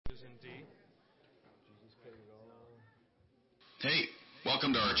indeed. Hey,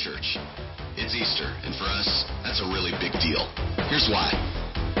 welcome to our church. It's Easter, and for us, that's a really big deal. Here's why.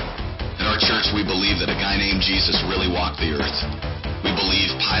 At our church, we believe that a guy named Jesus really walked the earth. We believe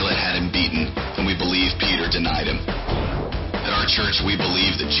Pilate had him beaten, and we believe Peter denied him. At our church, we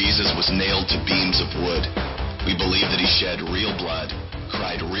believe that Jesus was nailed to beams of wood. We believe that he shed real blood,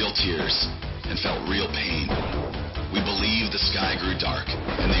 cried real tears, and felt real pain. We believe the sky grew dark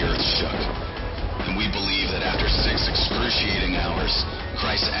and the earth shook. And we believe that after 6 excruciating hours,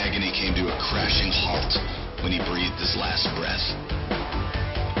 Christ's agony came to a crashing halt when he breathed his last breath.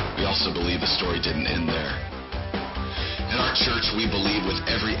 We also believe the story didn't end there. At our church, we believe with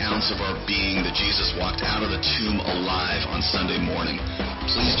every ounce of our being that Jesus walked out of the tomb alive on Sunday morning.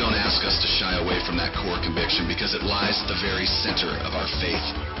 Please don't ask us to shy away from that core conviction because it lies at the very center of our faith,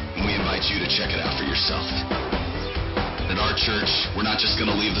 and we invite you to check it out for yourself. At our church, we're not just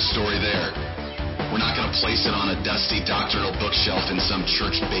going to leave the story there. We're not going to place it on a dusty doctrinal bookshelf in some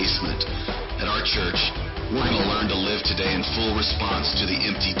church basement. At our church, we're going to learn to live today in full response to the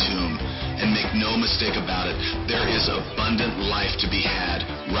empty tomb. And make no mistake about it, there is abundant life to be had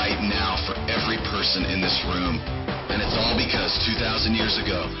right now for every person in this room. And it's all because 2,000 years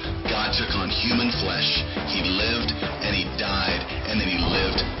ago, God took on human flesh. He lived and he died and then he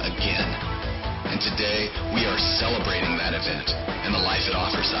lived again. And today, we are celebrating that event and the life it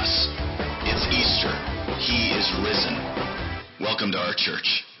offers us. It's Easter. He is risen. Welcome to our church.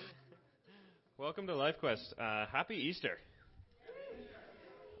 Welcome to LifeQuest. Happy Easter.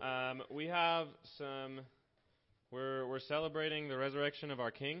 We have we're celebrating the resurrection of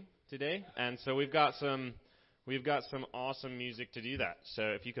our King today, and so we've got some awesome music to do that. So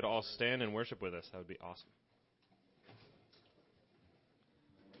if you could all stand and worship with us, that would be awesome.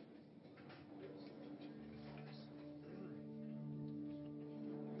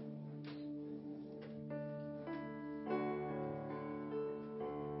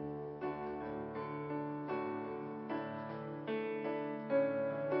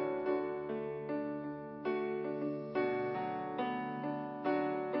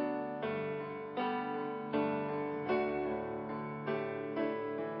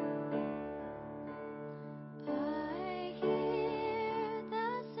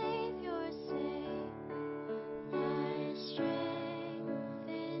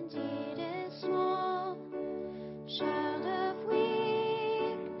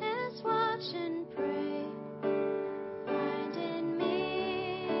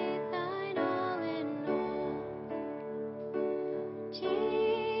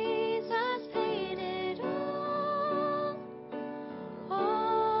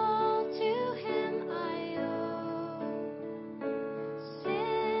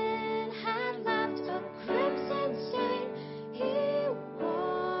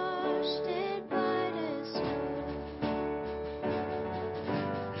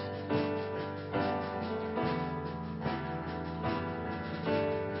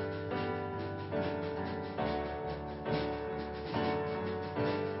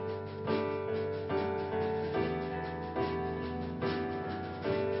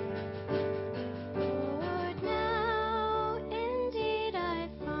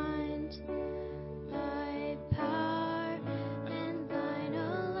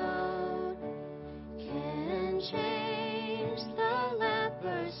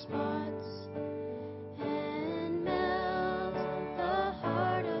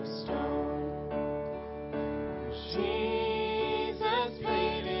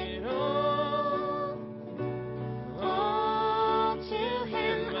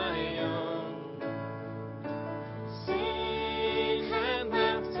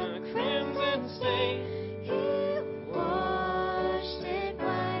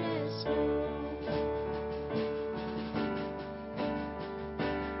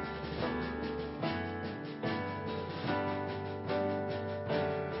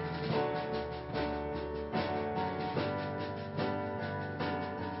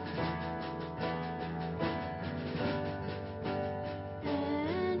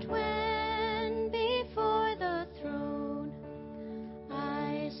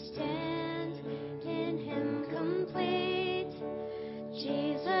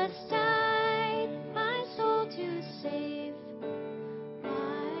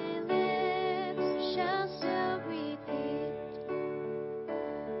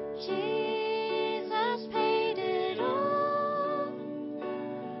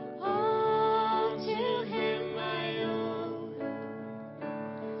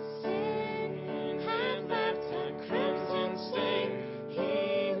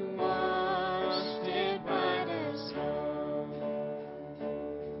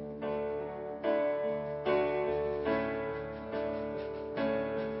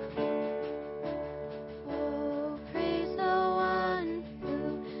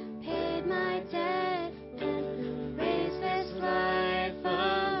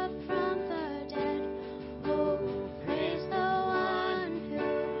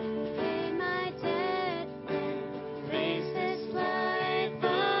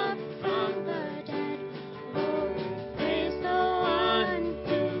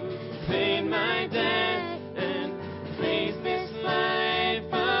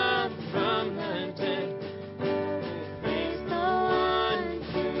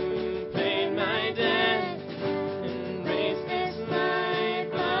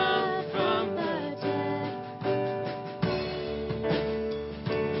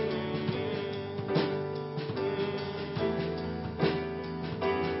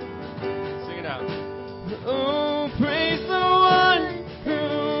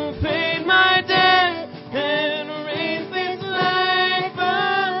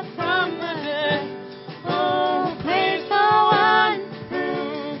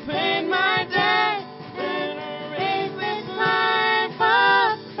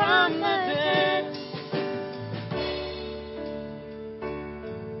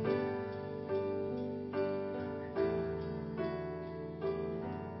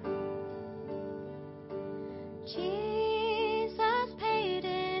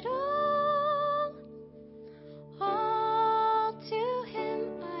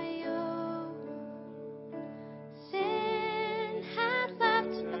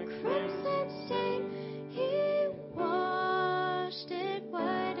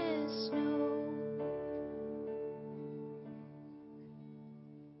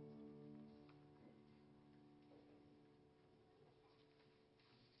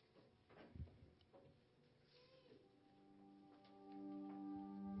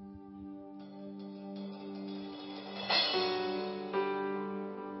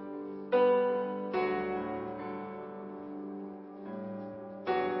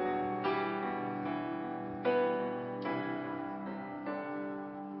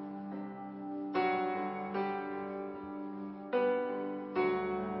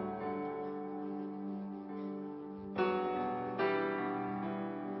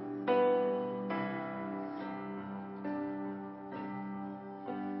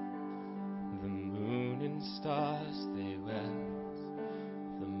 stars they wept,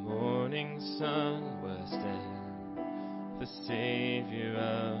 the morning sun was dead, the Savior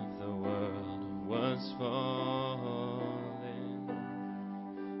of the world was fallen.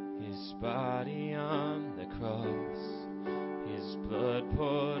 His body on the cross, his blood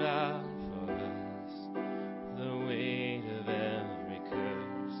poured out for us, the weight of every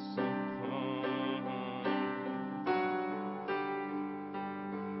curse upon.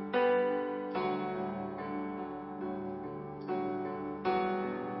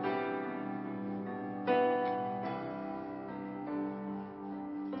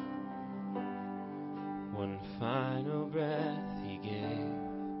 One final breath he gave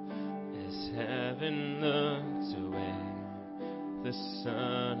as heaven looked away. The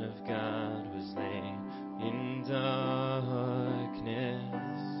Son of God was laid in darkness.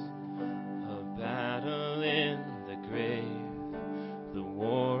 A battle in the grave, the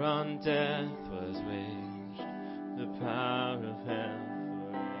war on death was waged. The power of hell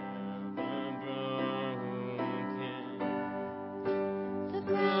forever broken. The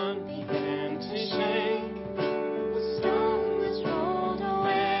ground began to shake. The stone was rolled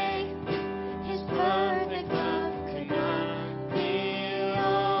away. His perfect love could not be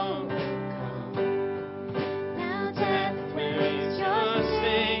overcome. Now death, where is your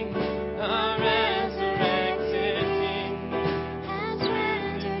sting? Our resurrected King has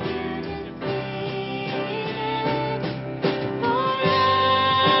rendered you defeated. Forever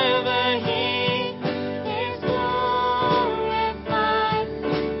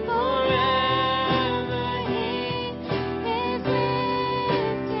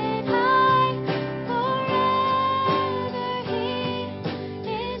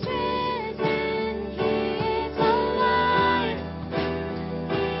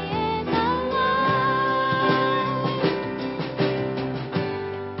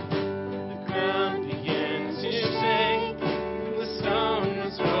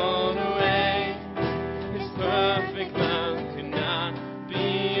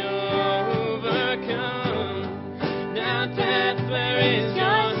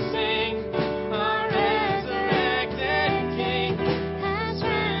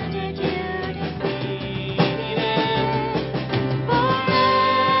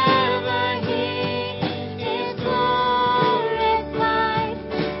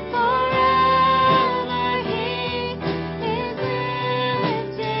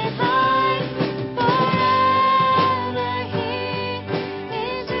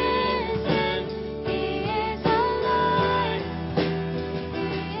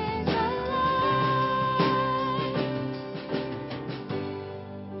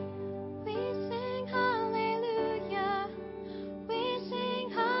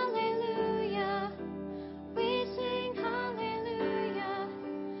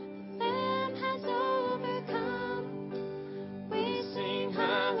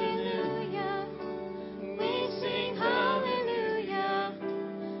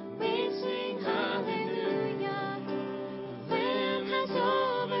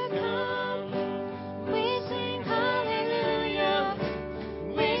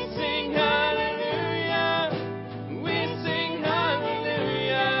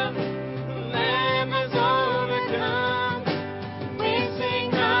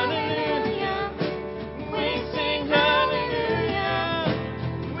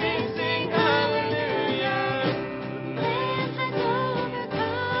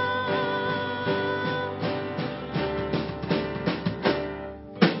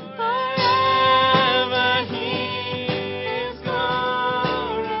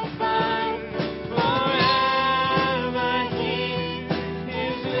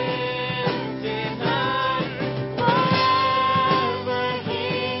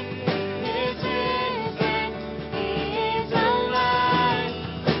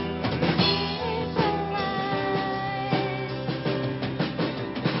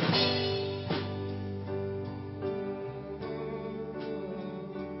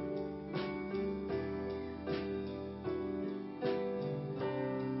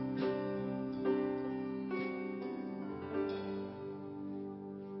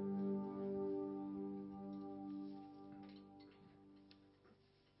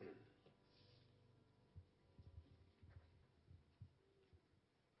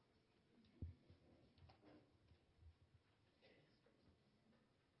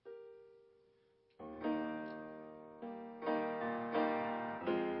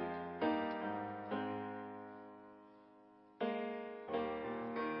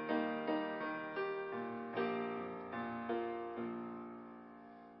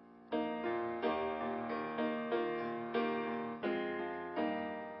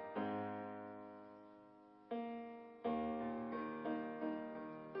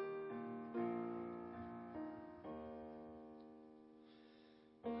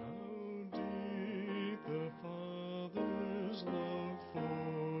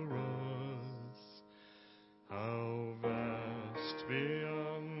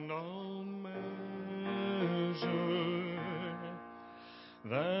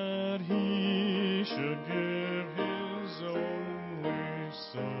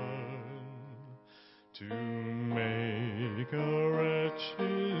to make a wretch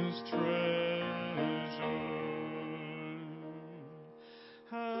his treasure.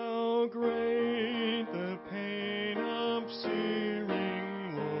 How great the pain of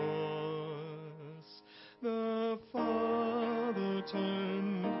searing loss! The Father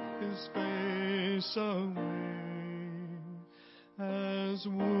turned his face away, as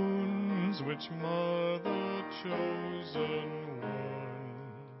wounds which mar the chosen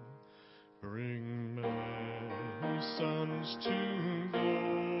one bring many sons to glory.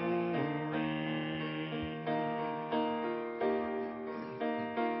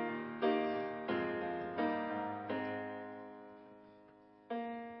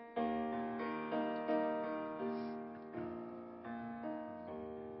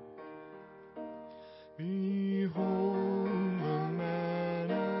 Behold the man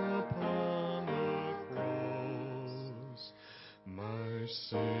upon the cross, my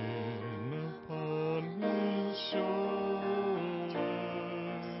sin upon his shoulders.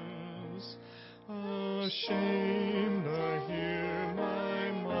 Ashamed I hear my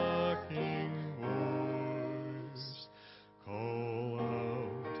mocking voice call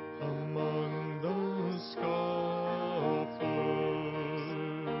out among the scoffers.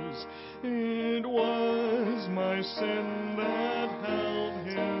 It was my sin that held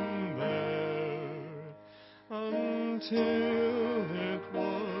him there until it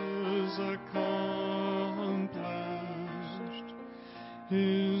was accomplished.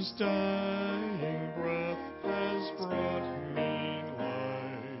 His dying breath has brought me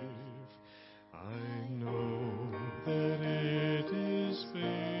life. I know that it is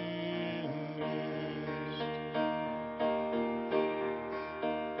finished.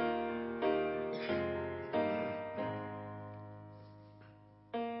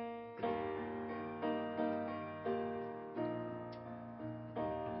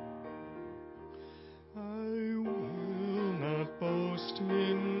 I will not boast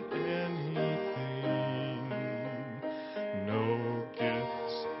in anything, no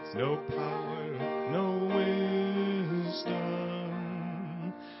gifts, no power, no wisdom,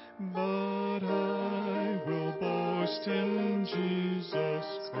 but I will boast in Jesus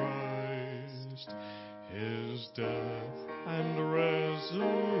Christ, his death and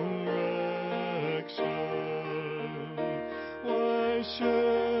resurrection. Why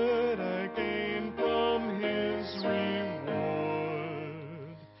should I gain from his reward?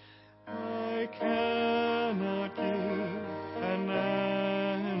 I cannot give an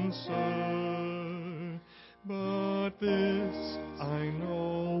answer, but this I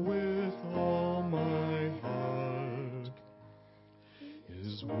know with all my heart.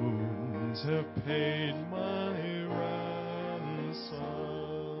 His wounds have paid my ransom,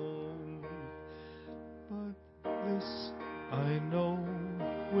 but this I know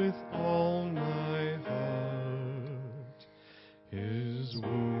with all my heart. His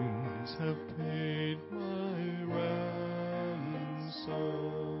wounds have paid my ransom.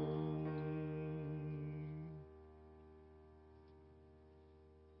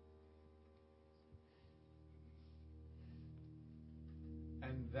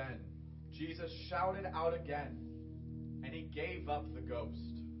 And then Jesus shouted out again, and he gave up the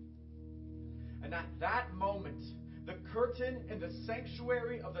ghost. And at that moment, the curtain in the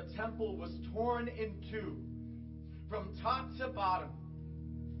sanctuary of the temple was torn in two, from top to bottom.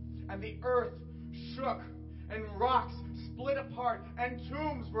 And the earth shook, and rocks split apart, and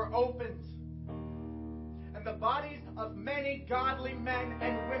tombs were opened. And the bodies of many godly men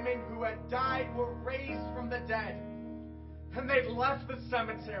and women who had died were raised from the dead. And they left the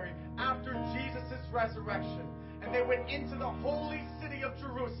cemetery after Jesus' resurrection, and they went into the holy city of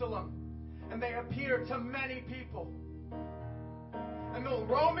Jerusalem, and they appeared to many people. And the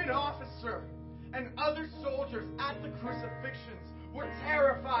Roman officer and other soldiers at the crucifixions were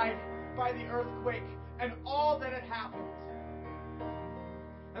terrified by the earthquake and all that had happened.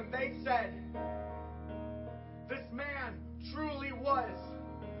 And they said, "This man truly was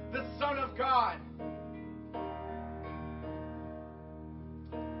the Son of God."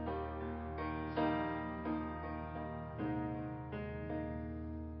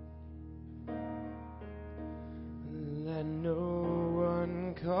 Let no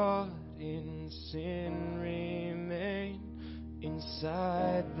one caught in sin remain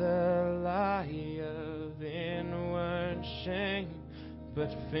inside the lie of inward shame,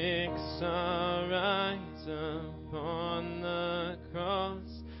 but fix our eyes upon the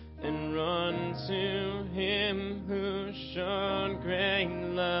cross and run to him who showed great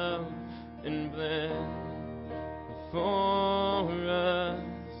love and bled for us.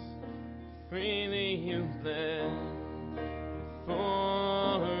 Freely you bled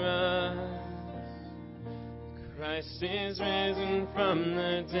for us. Christ is risen from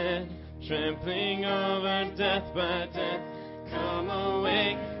the dead, trampling over death by death. Come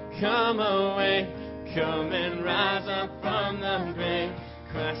awake, come awake, come and rise up from the grave.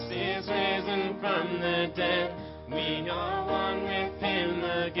 Christ is risen from the dead, we are one with him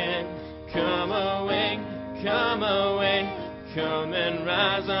again. Come awake, come awake, come and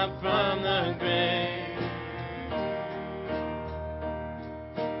rise up from the grave.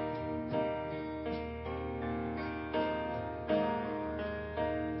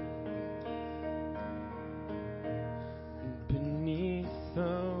 Beneath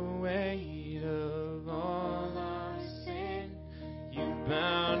the weight of all our sin, you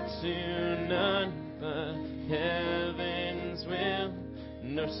bowed to none but heaven's will.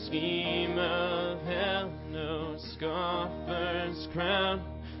 No scheme of hell, no scoffer's crown,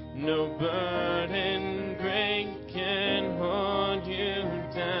 no burden great can hold you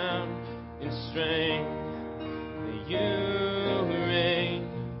down. In strength you reign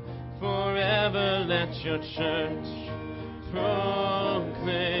forever. Let your church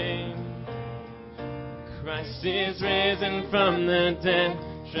proclaim. Christ is risen from the dead,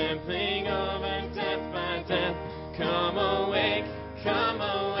 trampling over death by death. Come awake, come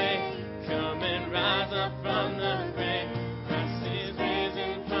awake, come and rise up from the grave. Christ is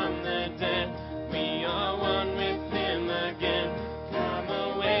risen from the dead, we are one with him again. Come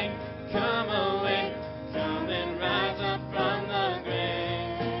awake, come awake, come and rise up from the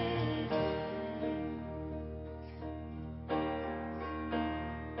grave.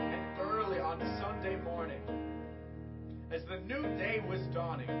 And early on Sunday morning, as the new day was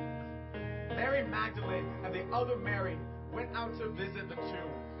dawning, Mary Magdalene and the other Mary went out to visit the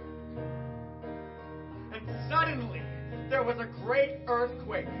tomb. And suddenly, there was a great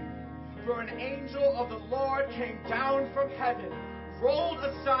earthquake, for an angel of the Lord came down from heaven, rolled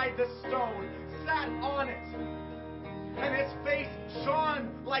aside the stone, sat on it, and his face shone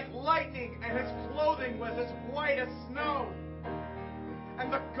like lightning, and his clothing was as white as snow.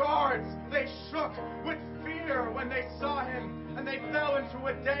 And the guards, they shook with fear when they saw him, and they fell into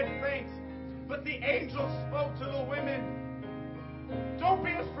a dead faint. But the angel spoke to the women, "Don't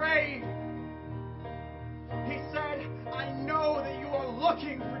be afraid." He said, "I know that you are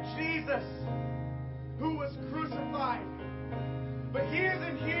looking for Jesus, who was crucified. But he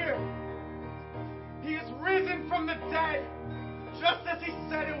isn't here. He is risen from the dead, just as he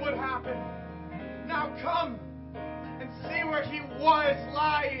said it would happen. Now come and see where he was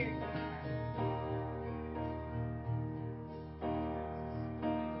lying."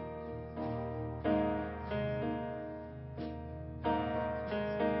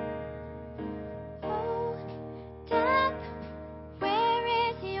 Oh, death, where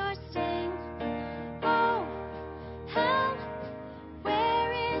is your sting? Oh, hell,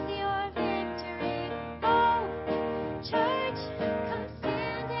 where is your victory? Oh, church, come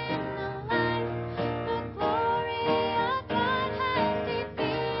stand in the light. The glory of God has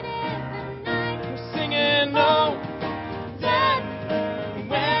defeated the night. We're singing, oh, death,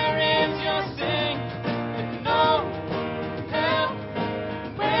 where is your sting? And oh, hell,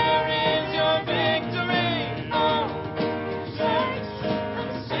 where is your victory? Oh, church,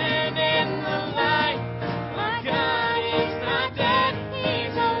 come stand in the light. Our God is not dead,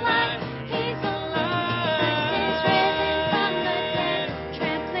 he's alive, he's alive. Christ is risen from the dead,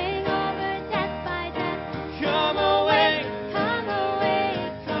 trampling over death by death. Come awake, Come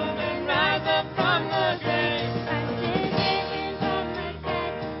awake, come and rise up from the grave. Christ is risen from the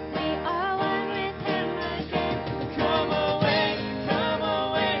dead, we are one with him again. Come awake, come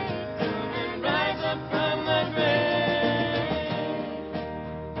awake, come and rise up from the grave.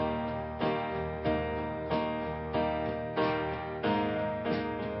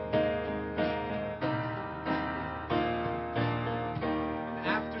 And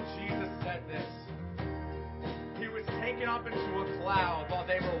after Jesus said this, he was taken up into a cloud while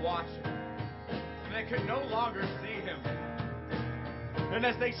they were watching, and they could no longer see him. And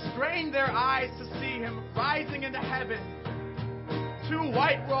as they strained their eyes to see him rising into heaven, two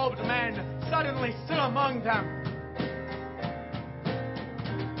white-robed men suddenly stood among them.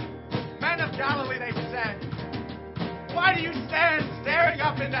 "Men of Galilee," they said, "why do you stand staring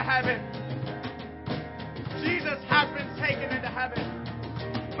up into heaven? Jesus has been taken into heaven,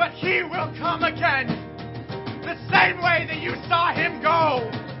 but he will come again, the same way that you saw him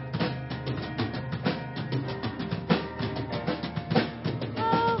go."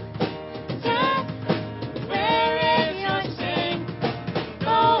 Oh, death, where is your sting?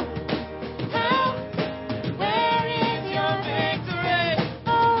 Oh, hell, where is your victory?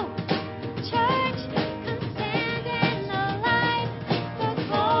 Oh, church, come stand in the light. The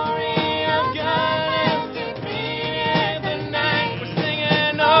glory of God has defeated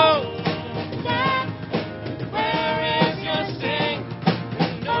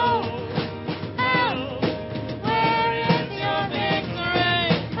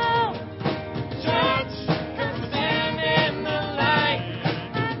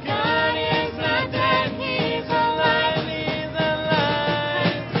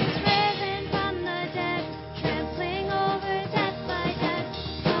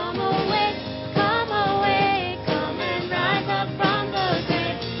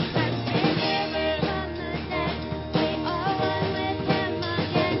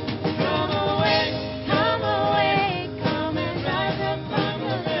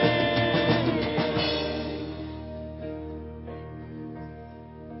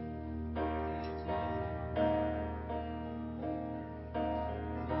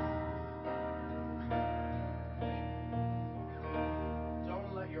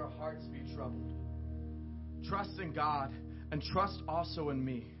hearts be troubled. Trust in God and trust also in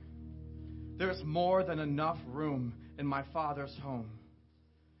me. There's more than enough room in my Father's home.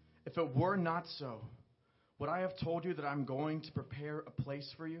 If it were not so, would I have told you that I'm going to prepare a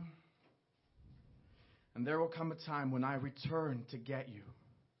place for you? And there will come a time when I return to get you,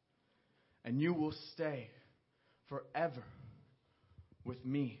 and you will stay forever with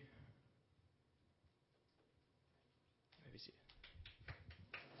me. Maybe see.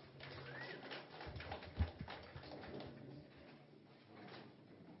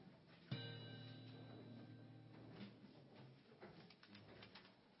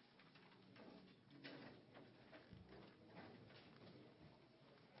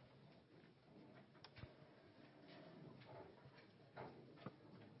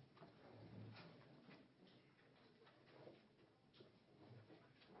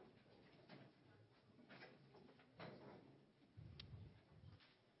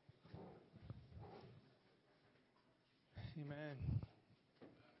 Amen.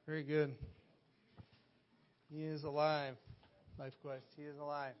 Very good. He is alive. Life Quest. He is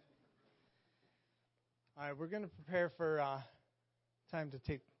alive. All right, we're going to prepare for time to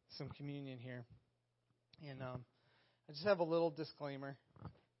take some communion here. And I just have a little disclaimer.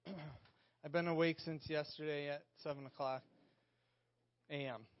 I've been awake since yesterday at 7 o'clock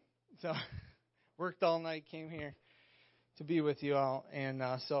a.m. So worked all night, came here to be with you all. And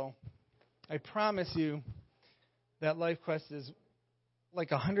so I promise you that Life Quest is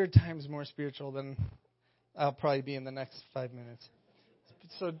like 100 times more spiritual than I'll probably be in the next 5 minutes.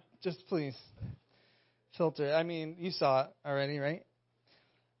 So just please filter. I mean, you saw it already, right?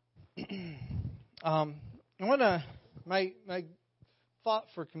 My thought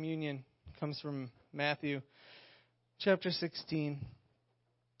for communion comes from Matthew chapter 16,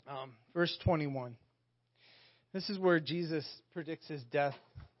 verse 21. This is where Jesus predicts his death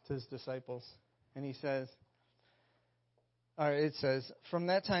to his disciples. And he says, it says, from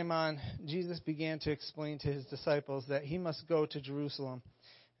that time on, Jesus began to explain to his disciples that he must go to Jerusalem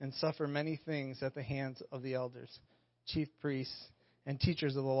and suffer many things at the hands of the elders, chief priests, and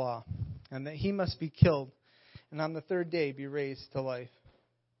teachers of the law, and that he must be killed, and on the third day be raised to life.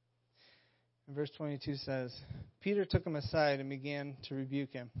 And verse 22 says, Peter took him aside and began to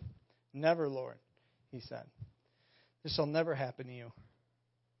rebuke him. Never, Lord, he said. This shall never happen to you.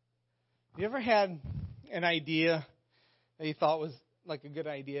 Have you ever had an idea that you thought was like a good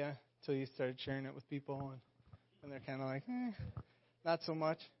idea until you started sharing it with people, and they're kind of like, not so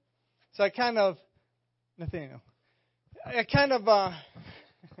much? So I kind of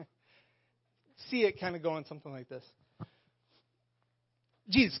see it kind of going something like this.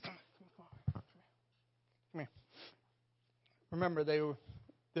 Jesus, come here. Remember, there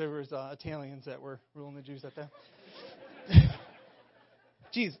was Italians that were ruling the Jews at that time.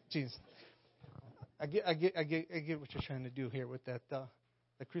 Jesus. I get what you're trying to do here with that the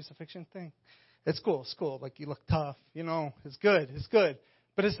crucifixion thing. It's cool. Like, you look tough, it's good,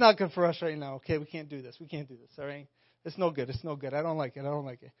 but it's not good for us right now. Okay, we can't do this. All right, it's no good. I don't like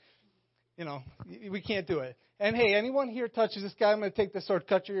it. We can't do it. And hey, anyone here touches this guy, I'm going to take this sword,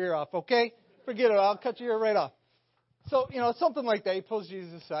 cut your ear off. Okay, forget it. I'll cut your ear right off. So something like that. He pulls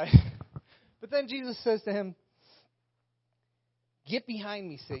Jesus aside, but then Jesus says to him, "Get behind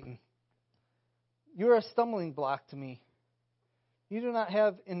me, Satan. You are a stumbling block to me. You do not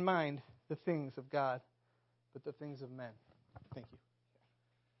have in mind the things of God, but the things of men." Thank you.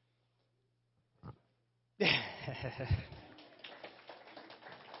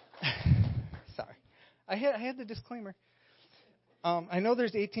 Sorry. I had the disclaimer. I know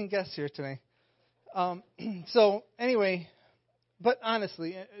there's 18 guests here today. So anyway, but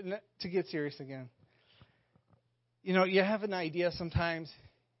honestly, to get serious again, you have an idea sometimes,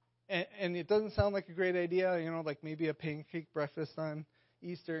 and it doesn't sound like a great idea, like maybe a pancake breakfast on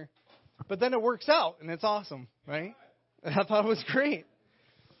Easter. But then it works out, and it's awesome, right? I thought it was great.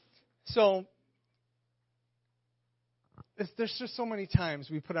 So there's just so many times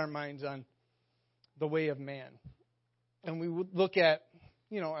we put our minds on the way of man. And we would look at,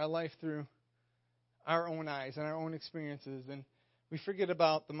 our life through our own eyes and our own experiences, and we forget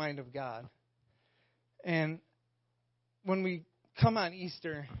about the mind of God. And when we come on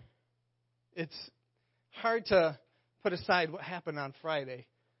Easter, it's hard to put aside what happened on Friday.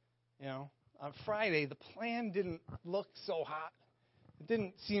 On Friday, the plan didn't look so hot. It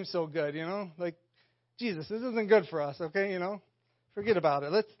didn't seem so good, Like, Jesus, this isn't good for us, okay, Forget about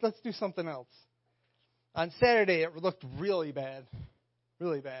it. Let's do something else. On Saturday, it looked really bad.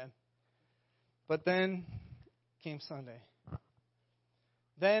 Really bad. But then came Sunday.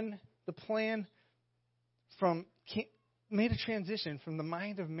 Then the plan from made a transition from the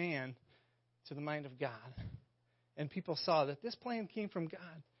mind of man to the mind of God. And people saw that this plan came from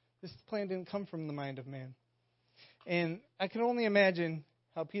God. This plan didn't come from the mind of man. And I can only imagine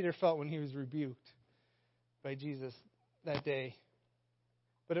how Peter felt when he was rebuked by Jesus that day.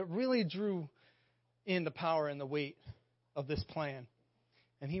 But it really drew in the power and the weight of this plan.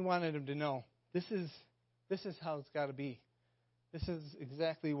 And he wanted him to know, this is how it's got to be. This is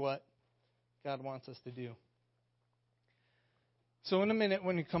exactly what God wants us to do. So in a minute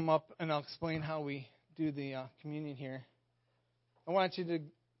when you come up, and I'll explain how we do the communion here, I want you to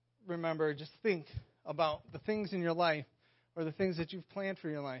remember, just think about the things in your life or the things that you've planned for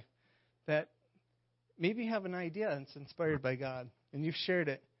your life that maybe you have an idea and it's inspired by God, and you've shared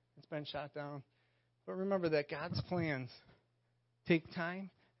it. It's been shot down. But remember that God's plans take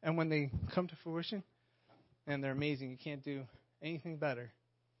time, and when they come to fruition, and they're amazing, you can't do anything better.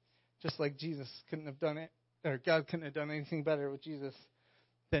 Just like Jesus couldn't have done it, or God couldn't have done anything better with Jesus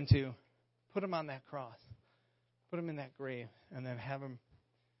than to put him on that cross, put him in that grave, and then have him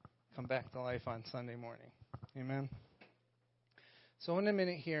come back to life on Sunday morning. Amen? So in a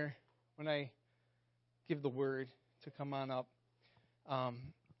minute here, when I give the word to come on up,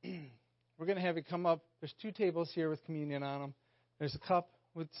 we're going to have you come up. There's 2 tables here with communion on them. There's a cup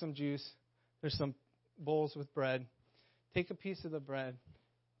with some juice. There's some bowls with bread. Take a piece of the bread,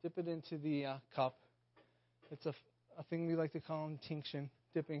 dip it into the cup. It's a thing we like to call intinction,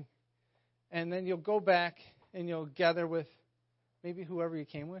 dipping. And then you'll go back and you'll gather with maybe whoever you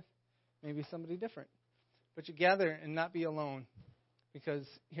came with, maybe somebody different. But you gather and not be alone, because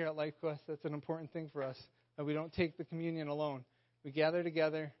here at LifeQuest, that's an important thing for us, that we don't take the communion alone. We gather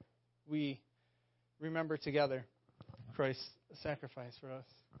together. We remember together Christ's sacrifice for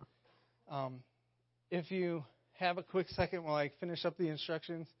us. If you have a quick second while I finish up the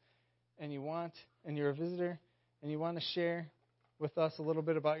instructions, and you're a visitor, and you want to share with us a little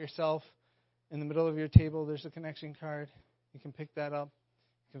bit about yourself, in the middle of your table, there's a connection card. You can pick that up.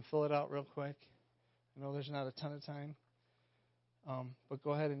 You can fill it out real quick. I know there's not a ton of time, but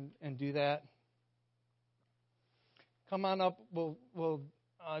go ahead and do that. Come on up. We'll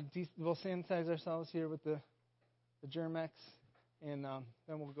sanitize ourselves here with the Germ-X, and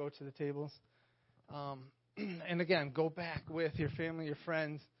then we'll go to the tables. And again, go back with your family, your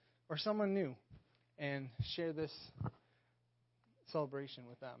friends, or someone new, and share this celebration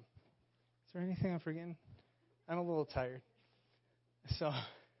with them. Is there anything I'm forgetting? I'm a little tired, so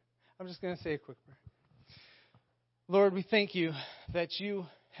I'm just going to say a quick prayer. Lord, we thank you that you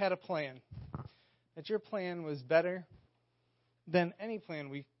had a plan, that your plan was better than any plan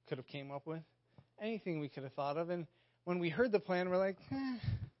we could have came up with, anything we could have thought of. And when we heard the plan, we're like,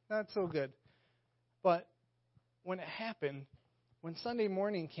 not so good. But when it happened, when Sunday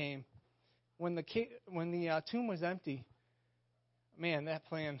morning came, when the tomb was empty, man, that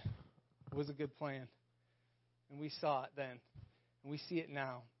plan was a good plan. And we saw it then, and we see it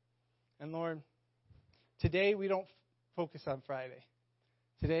now. And Lord, today we don't focus on Friday.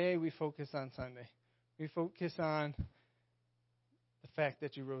 Today we focus on Sunday. We focus on the fact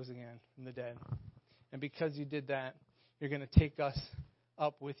that you rose again from the dead. And because you did that, you're going to take us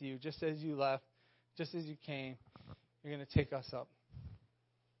up with you. Just as you left, just as you came, you're going to take us up.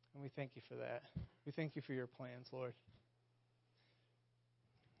 And we thank you for that. We thank you for your plans, Lord.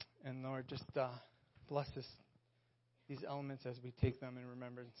 And Lord, just bless these elements as we take them in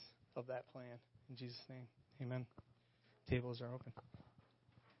remembrance of that plan. In Jesus' name, amen. Tables are open.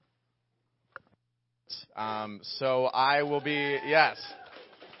 So I will be, yes.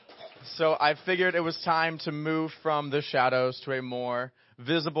 So I figured it was time to move from the shadows to a more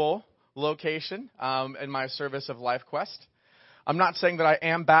visible location in my service of LifeQuest. I'm not saying that I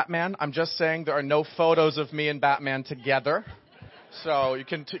am Batman. I'm just saying there are no photos of me and Batman together. So you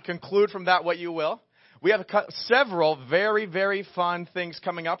can conclude from that what you will. We have several very, very fun things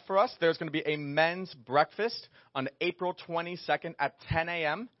coming up for us. There's going to be a men's breakfast on April 22nd at 10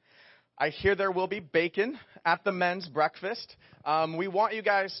 a.m. I hear there will be bacon at the men's breakfast. We want you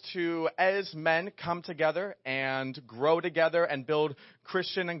guys to, as men, come together and grow together and build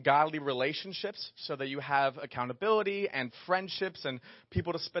Christian and godly relationships so that you have accountability and friendships and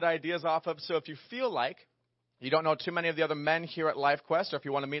people to spit ideas off of. So if you feel like you don't know too many of the other men here at LifeQuest, or if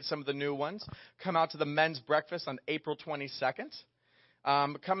you want to meet some of the new ones, come out to the men's breakfast on April 22nd.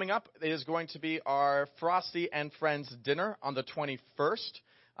 Coming up is going to be our Frosty and Friends dinner on the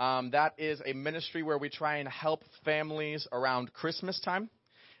 21st. That is a ministry where we try and help families around Christmas time.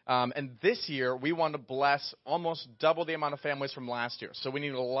 And this year, we want to bless almost double the amount of families from last year. So we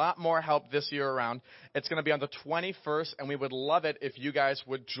need a lot more help this year around. It's going to be on the 21st, and we would love it if you guys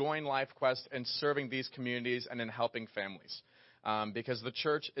would join LifeQuest in serving these communities and in helping families. Because the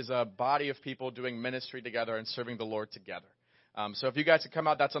church is a body of people doing ministry together and serving the Lord together. So if you guys could come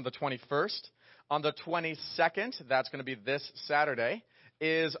out, that's on the 21st. On the 22nd, that's going to be this Saturday,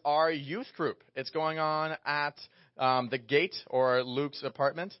 is our youth group. It's going on at the Gate or Luke's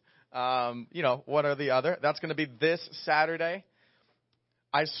apartment. One or the other. That's going to be this Saturday.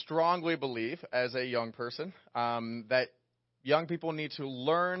 I strongly believe, as a young person, that young people need to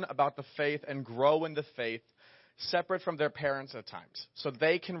learn about the faith and grow in the faith separate from their parents at times, so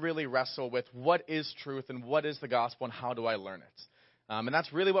they can really wrestle with what is truth and what is the gospel and how do I learn it. And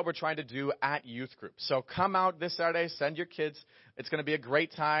that's really what we're trying to do at youth group. So come out this Saturday, send your kids. It's going to be a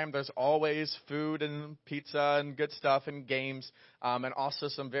great time. There's always food and pizza and good stuff and games, and also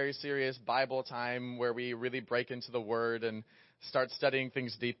some very serious Bible time where we really break into the Word and start studying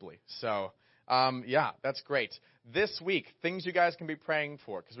things deeply. So, that's great. This week, things you guys can be praying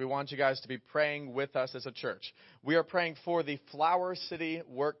for, because we want you guys to be praying with us as a church. We are praying for the Flower City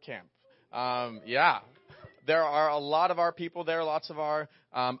Work Camp. There are a lot of our people there, lots of our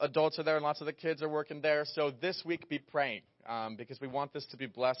adults are there, and lots of the kids are working there. So this week, be praying, because we want this to be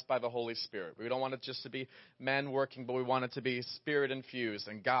blessed by the Holy Spirit. We don't want it just to be men working, but we want it to be Spirit-infused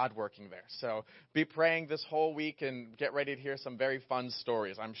and God working there. So be praying this whole week and get ready to hear some very fun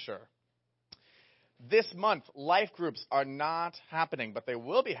stories, I'm sure. This month, life groups are not happening, but they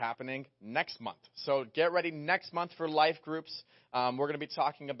will be happening next month. So get ready next month for life groups. We're going to be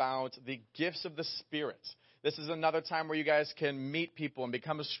talking about the gifts of the Spirit. This is another time where you guys can meet people and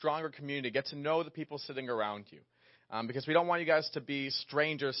become a stronger community, get to know the people sitting around you. Because we don't want you guys to be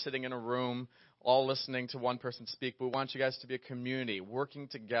strangers sitting in a room all listening to one person speak. We want you guys to be a community, working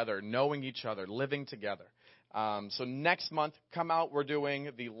together, knowing each other, living together. So next month, come out. We're doing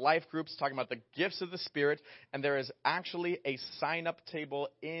the life groups, talking about the gifts of the Spirit. And there is actually a sign-up table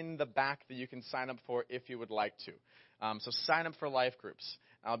in the back that you can sign up for if you would like to. So sign up for life groups.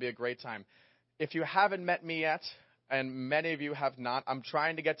 That'll be a great time. If you haven't met me yet, and many of you have not, I'm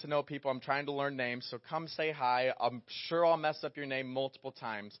trying to get to know people. I'm trying to learn names. So come say hi. I'm sure I'll mess up your name multiple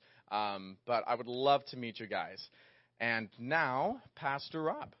times. But I would love to meet you guys. And now, Pastor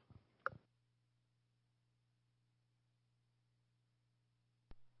Rob.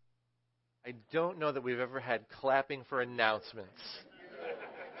 I don't know that we've ever had clapping for announcements.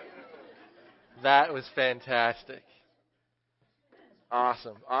 That was fantastic.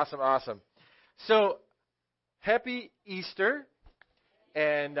 Awesome. So, happy Easter.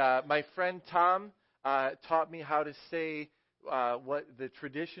 And my friend Tom taught me how to say what the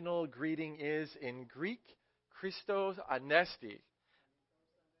traditional greeting is in Greek. Christos Anesti.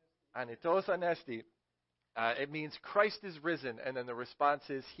 Anitos Anesti. It means Christ is risen, and then the response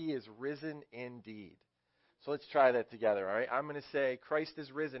is, He is risen indeed. So let's try that together, all right? I'm going to say, Christ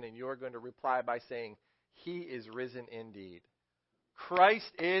is risen, and you're going to reply by saying, He is risen indeed. Christ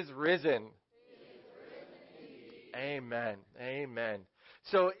is risen. He is risen indeed. Amen.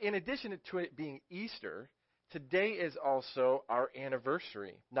 So in addition to it being Easter, today is also our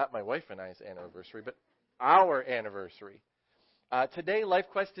anniversary. Not my wife and I's anniversary, but our anniversary. Today,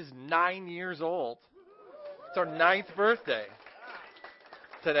 LifeQuest is 9 years old. It's our 9th birthday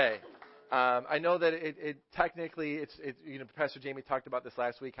today. I know that it technically, it's Pastor Jamie talked about this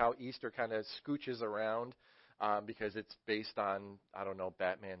last week, how Easter kind of scooches around because it's based on,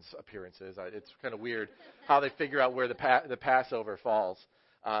 Batman's appearances. It's kind of weird how they figure out where the Passover falls.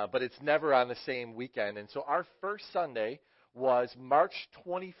 But it's never on the same weekend. And so our first Sunday was March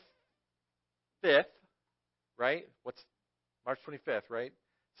 25th, right? What's March 25th, right?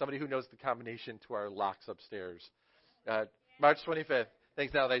 Somebody who knows the combination to our locks upstairs. March 25th.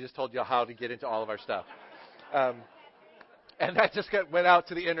 Thanks, now they just told you how to get into all of our stuff. And that just went out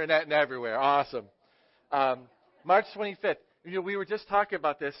to the internet and everywhere. Awesome. March 25th. We were just talking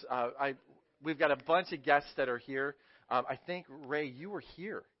about this. We've got a bunch of guests that are here. I think, Ray, you were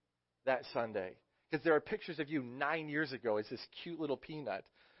here that Sunday. Because there are pictures of you 9 years ago as this cute little peanut.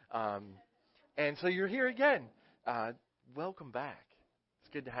 And so you're here again. Welcome back.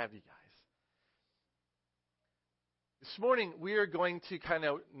 It's good to have you guys. This morning, we are going to kind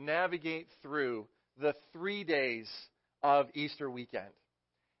of navigate through the 3 days of Easter weekend.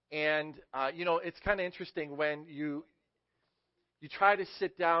 And, it's kind of interesting when you try to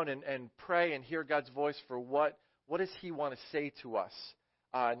sit down and pray and hear God's voice for what does He want to say to us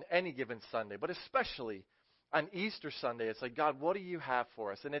on any given Sunday, but especially on Easter Sunday. It's like, God, what do you have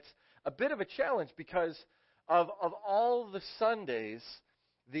for us? And it's a bit of a challenge because of all the Sundays,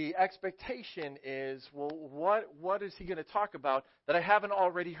 the expectation is, well, what is he going to talk about that I haven't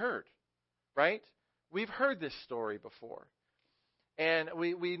already heard, right? We've heard this story before. And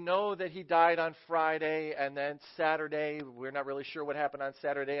we know that he died on Friday, and then Saturday, we're not really sure what happened on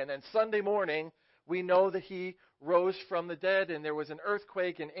Saturday, and then Sunday morning, we know that he rose from the dead, and there was an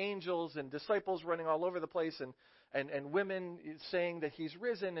earthquake, and angels and disciples running all over the place, and women saying that he's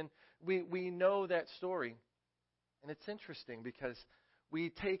risen, and we know that story. And it's interesting because we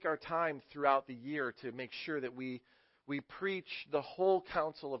take our time throughout the year to make sure that we preach the whole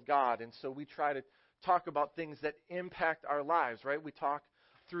counsel of God, and so we try to talk about things that impact our lives, right? We talk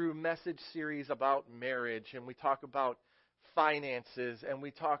through message series about marriage, and we talk about finances, and we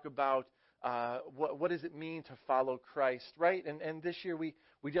talk about what does it mean to follow Christ, right? And this year we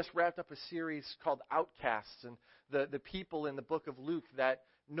just wrapped up a series called Outcasts, and the people in the book of Luke that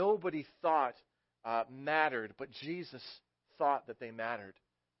nobody thought mattered, but Jesus thought that they mattered.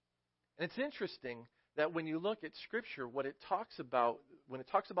 And it's interesting that when you look at Scripture, when it talks about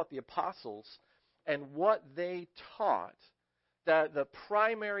the apostles and what they taught, that the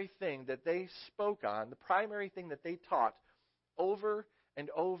primary thing that they spoke on, the primary thing that they taught over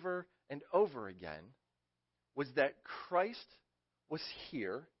and over and over again was that Christ was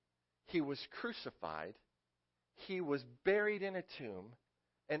here, he was crucified, he was buried in a tomb,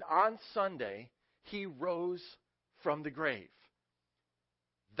 and on Sunday, he rose from the grave.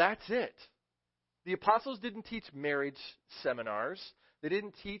 That's it. The apostles didn't teach marriage seminars. They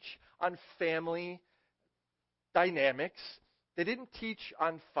didn't teach on family dynamics. They didn't teach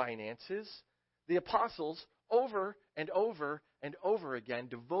on finances. The apostles, over and over and over again,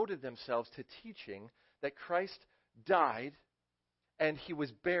 devoted themselves to teaching that Christ died and he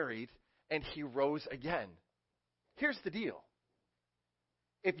was buried and he rose again. Here's the deal.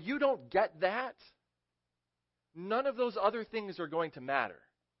 If you don't get that, none of those other things are going to matter.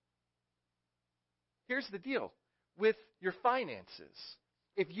 Here's the deal with your finances.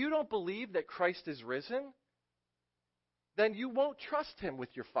 If you don't believe that Christ is risen, then you won't trust him with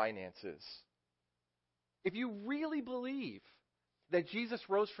your finances. If you really believe that Jesus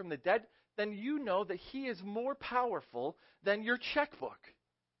rose from the dead, then you know that he is more powerful than your checkbook.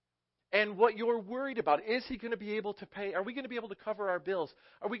 And what you're worried about, is he going to be able to pay? Are we going to be able to cover our bills?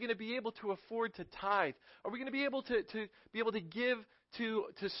 Are we going to be able to afford to tithe? Are we going to be able to give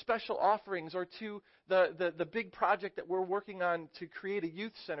to special offerings or to the big project that we're working on to create a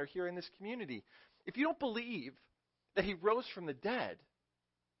youth center here in this community? If you don't believe that he rose from the dead,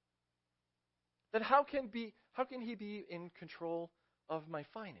 then how can he be in control of my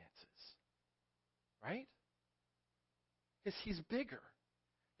finances? Right? Because he's bigger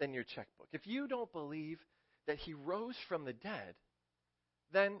than your checkbook. If you don't believe that he rose from the dead,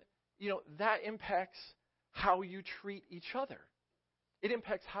 then that impacts how you treat each other. It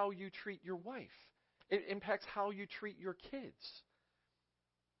impacts how you treat your wife. It impacts how you treat your kids.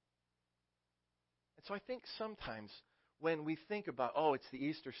 And so I think sometimes when we think about, it's the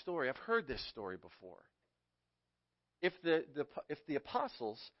Easter story, I've heard this story before. If the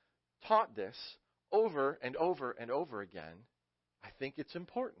apostles taught this over and over and over again, I think it's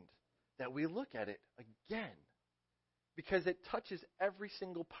important that we look at it again because it touches every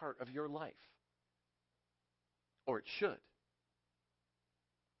single part of your life. Or it should.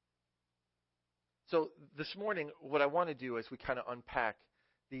 So this morning, what I want to do is we kind of unpack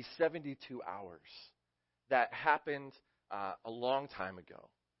these 72 hours that happened a long time ago,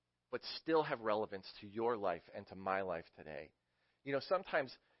 but still have relevance to your life and to my life today.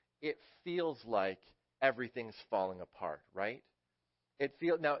 Sometimes it feels like everything's falling apart, right?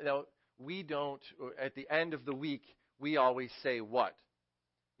 Now we don't, at the end of the week, we always say what?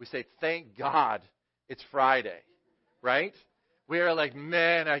 We say, thank God it's Friday, right? We are like,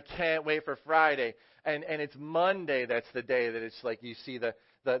 man, I can't wait for Friday. And it's Monday that's the day that it's like you see the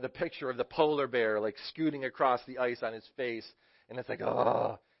picture of the polar bear like scooting across the ice on his face. And it's like,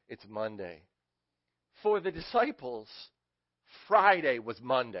 it's Monday. For the disciples, Friday was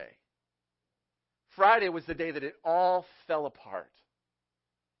Monday. Friday was the day that it all fell apart.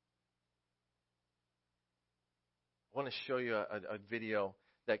 I want to show you a video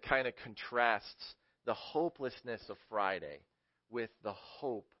that kind of contrasts the hopelessness of Friday with the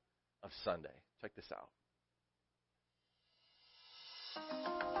hope of Sunday. Check this out.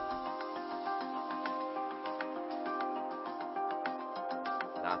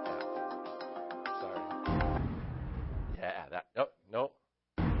 Not that one. Sorry. Yeah, that. Nope.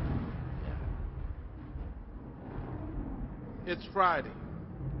 Yeah. It's Friday.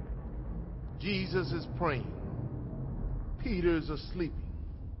 Jesus is praying. Peter's asleep.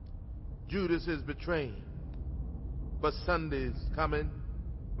 Judas is betraying. But Sunday's coming,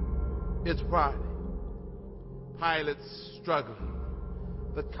 It's Friday. Pilate's struggling.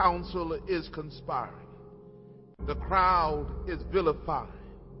 The council is conspiring. The crowd is vilifying.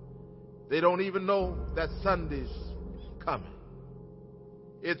 They don't even know that Sunday's coming.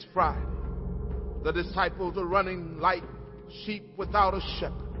 It's Friday. The disciples are running like sheep without a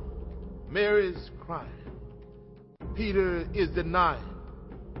shepherd. Mary's crying. Peter is denying.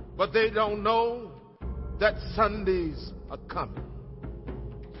 But they don't know that Sundays are coming.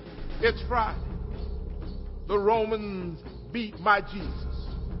 It's Friday. The Romans beat my Jesus.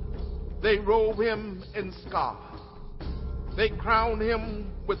 They robe him in scarlet. They crown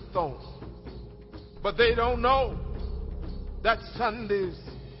him with thorns. But they don't know that Sunday's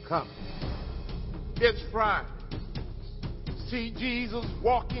coming. It's Friday. See Jesus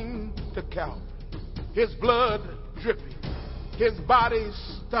walking to Calvary. His blood dripping. His body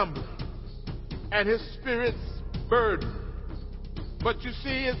stumbling. And his spirit's burdened. But you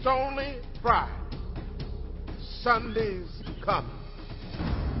see, it's only Friday. Sunday's coming.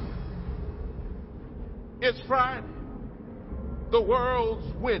 It's Friday. The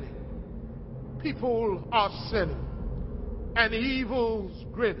world's winning. People are sinning. And evil's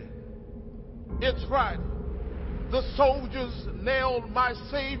grinning. It's Friday. The soldiers nailed my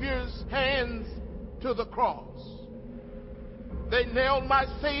Savior's hands to the cross. They nailed my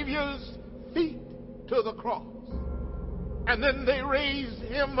Savior's feet to the cross. And then they raised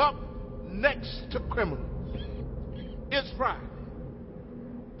him up next to criminals. It's Friday.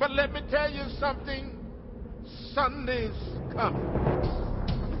 But let me tell you something. Sunday's coming.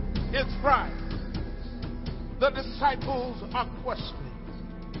 It's Friday. The disciples are questioning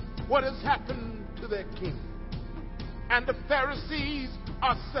what has happened to their king. And the Pharisees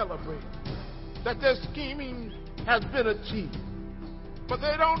are celebrating that their scheming has been achieved. But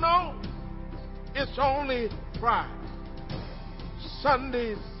they don't know it's only Friday.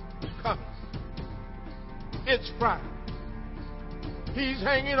 Sunday's coming. It's Friday. He's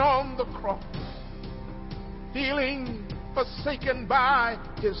hanging on the cross, feeling forsaken by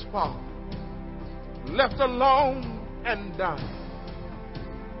his Father, left alone and dying.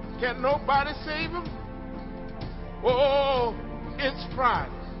 Can nobody save him? Oh, it's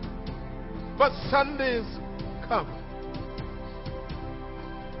Friday, but Sunday's coming.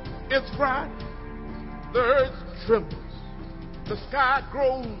 It's Friday. The earth trembles. The sky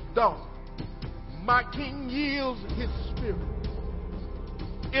grows dark. My King yields his spirit.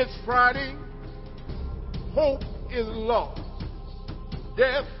 It's Friday. Hope is lost.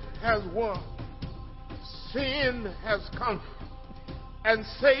 Death has won. Sin has conquered. And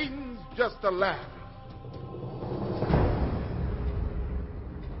Satan's just a laugh.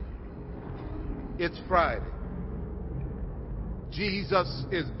 It's Friday. Jesus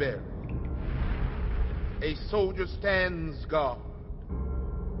is buried. A soldier stands guard,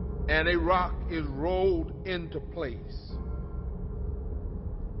 and a rock is rolled into place.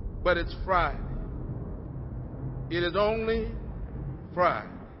 But it's Friday. It is only Friday.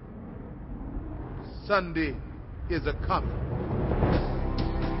 Sunday is a coming.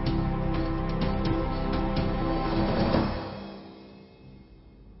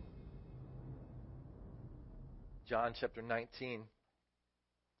 John chapter 19,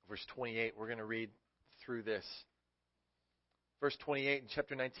 verse 28. We're going to read through this. Verse 28 in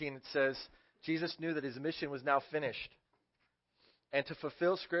chapter 19, it says, Jesus knew that his mission was now finished. And to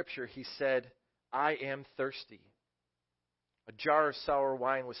fulfill Scripture, he said, I am thirsty. A jar of sour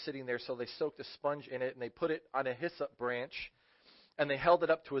wine was sitting there, so they soaked a sponge in it, and they put it on a hyssop branch, and they held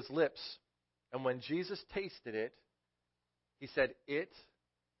it up to his lips. And when Jesus tasted it, he said, it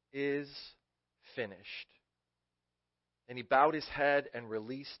is finished. And he bowed his head and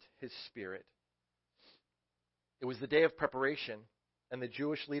released his spirit. It was the day of preparation, and the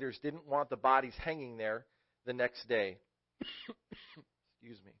Jewish leaders didn't want the bodies hanging there the next day.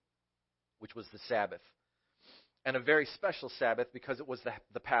 Excuse me. Which was the Sabbath. And a very special Sabbath because it was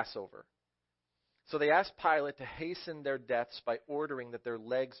the Passover. So they asked Pilate to hasten their deaths by ordering that their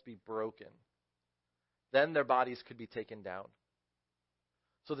legs be broken. Then their bodies could be taken down.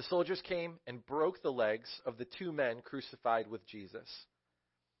 So the soldiers came and broke the legs of the two men crucified with Jesus.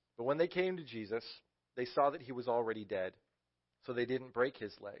 But when they came to Jesus, they saw that he was already dead. So they didn't break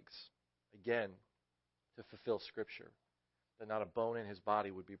his legs. Again, to fulfill Scripture, that not a bone in his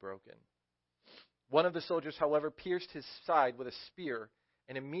body would be broken. One of the soldiers, however, pierced his side with a spear,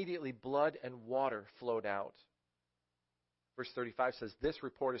 and immediately blood and water flowed out. Verse 35 says, this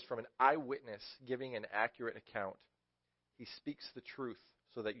report is from an eyewitness giving an accurate account. He speaks the truth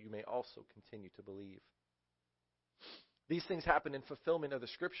so that you may also continue to believe. These things happen in fulfillment of the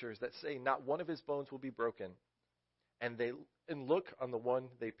Scriptures that say not one of his bones will be broken. and look on the one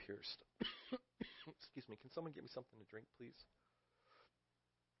they pierced. Excuse me. Can someone get me something to drink, please?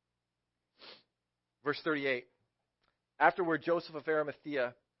 Verse 38. Afterward, Joseph of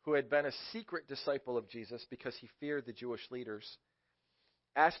Arimathea, who had been a secret disciple of Jesus because he feared the Jewish leaders,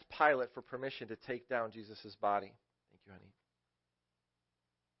 asked Pilate for permission to take down Jesus' body. Thank you, honey.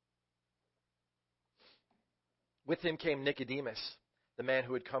 With him came Nicodemus, the man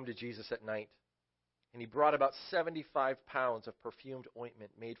who had come to Jesus at night. And he brought about 75 pounds of perfumed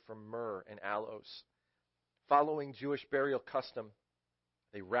ointment made from myrrh and aloes. Following Jewish burial custom,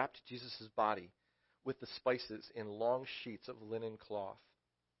 they wrapped Jesus' body with the spices in long sheets of linen cloth.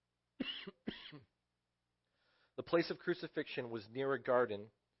 The place of crucifixion was near a garden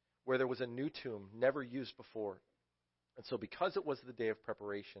where there was a new tomb never used before. And so because it was the day of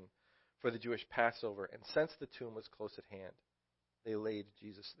preparation for the Jewish Passover, and since the tomb was close at hand, they laid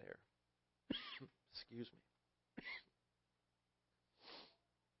Jesus there. Excuse me.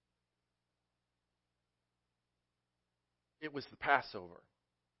 It was the Passover.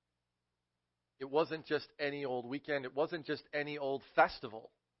 It wasn't just any old weekend. It wasn't just any old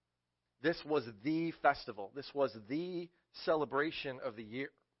festival. This was the festival. This was the celebration of the year.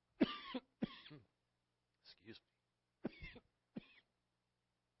 Excuse me.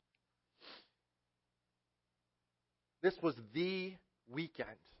 This was the weekend.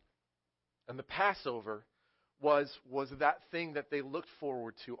 And the Passover was that thing that they looked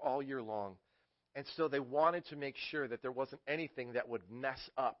forward to all year long. And so they wanted to make sure that there wasn't anything that would mess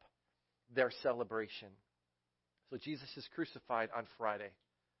up their celebration. So Jesus is crucified on Friday.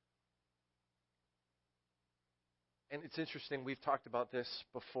 And it's interesting, we've talked about this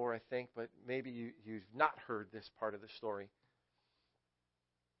before, I think, but maybe you've not heard this part of the story.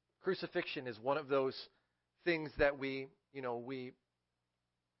 Crucifixion is one of those things that we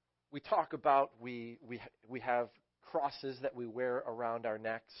talk about. We have crosses that we wear around our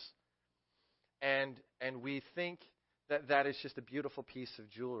necks, and we think that is just a beautiful piece of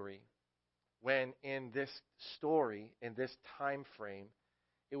jewelry. When in this story, in this time frame,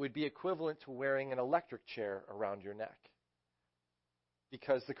 it would be equivalent to wearing an electric chair around your neck,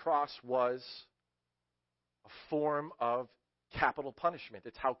 because the cross was a form of capital punishment.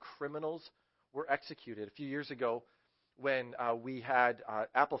 It's how criminals were executed. A few years ago, when we had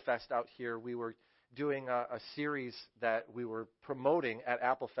Applefest out here, we were doing a series that we were promoting at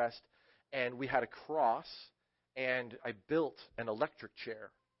Applefest, and we had a cross, and I built an electric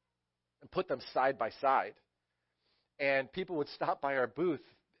chair and put them side by side. And people would stop by our booth,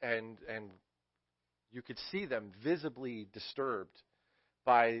 and you could see them visibly disturbed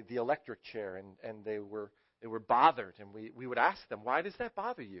by the electric chair, and they were bothered. And we would ask them, why does that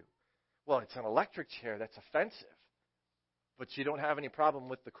bother you? Well, it's an electric chair. That's offensive. But you don't have any problem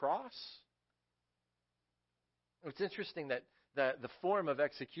with the cross? It's interesting that the form of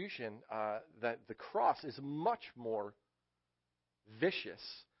execution, that the cross is much more vicious,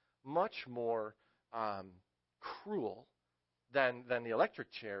 much more cruel than the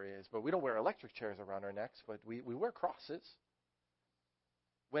electric chair is. But we don't wear electric chairs around our necks, but we wear crosses.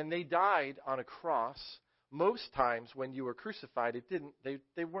 When they died on a cross, most times when you were crucified,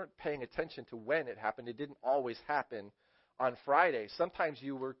 they weren't paying attention to when it happened. It didn't always happen on Friday. Sometimes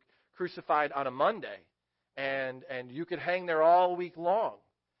you were crucified on a Monday, and you could hang there all week long,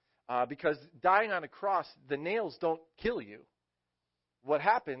 because dying on a cross, the nails don't kill you. What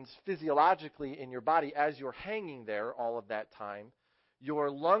happens physiologically in your body as you're hanging there all of that time, your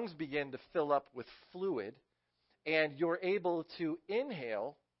lungs begin to fill up with fluid, and you're able to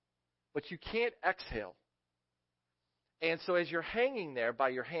inhale, but you can't exhale. And so as you're hanging there by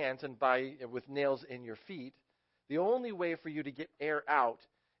your hands and with nails in your feet, the only way for you to get air out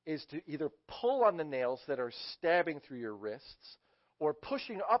is to either pull on the nails that are stabbing through your wrists, or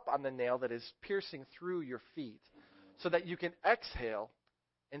pushing up on the nail that is piercing through your feet, so that you can exhale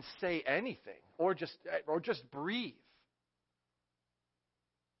and say anything, or just breathe.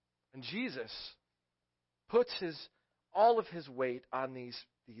 And Jesus puts all of his weight on these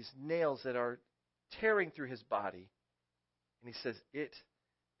nails that are tearing through his body, and he says, "It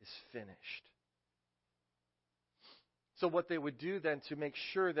is finished." So what they would do then to make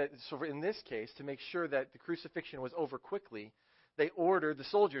sure that, so in this case, to make sure that the crucifixion was over quickly, they ordered the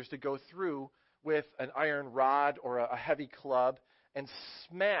soldiers to go through with an iron rod or a heavy club and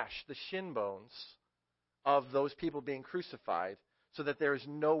smash the shin bones of those people being crucified, so that there is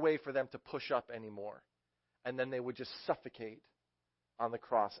no way for them to push up anymore. And then they would just suffocate on the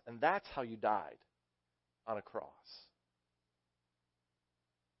cross. And that's how you died, on a cross.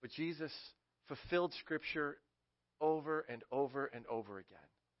 But Jesus fulfilled Scripture over and over and over again.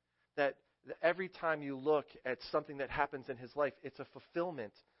 every time you look at something that happens in his life, it's a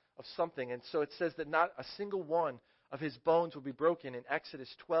fulfillment of something. And so it says that not a single one of his bones will be broken in Exodus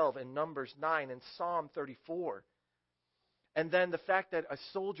 12 and Numbers 9 and Psalm 34. And then the fact that a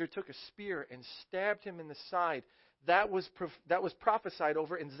soldier took a spear and stabbed him in the side, that was prophesied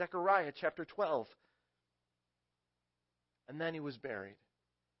over in Zechariah chapter 12. And then he was buried.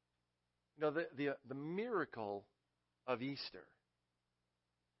 You know, the miracle of Easter,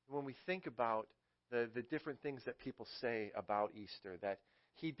 when we think about the different things that people say about Easter, that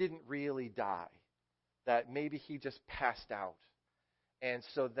he didn't really die, that maybe he just passed out. And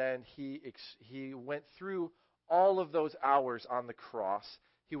so then he went through all of those hours on the cross.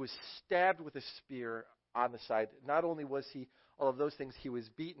 He was stabbed with a spear on the side. Not only was he all of those things, he was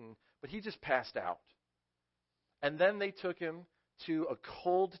beaten, but he just passed out. And then they took him to a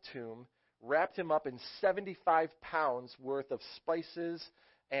cold tomb, wrapped him up in 75 pounds worth of spices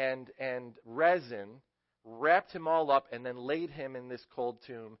and resin, wrapped him all up, and then laid him in this cold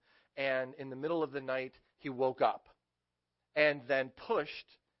tomb. And in the middle of the night, he woke up and then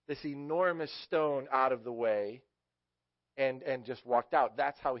pushed this enormous stone out of the way and just walked out.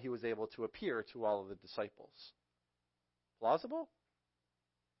 That's how he was able to appear to all of the disciples. Plausible?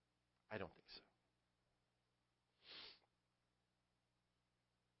 I don't think so.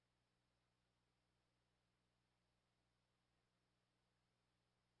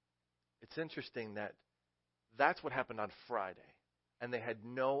 It's interesting that that's what happened on Friday, and they had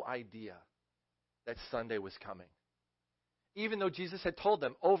no idea that Sunday was coming. Even though Jesus had told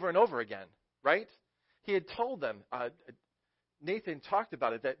them over and over again, right? He had told them, Nathan talked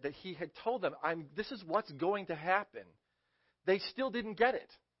about it, that he had told them, this is what's going to happen. They still didn't get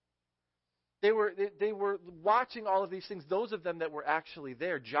it. They were watching all of these things. Those of them that were actually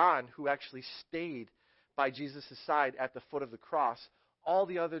there, John, who actually stayed by Jesus' side at the foot of the cross, all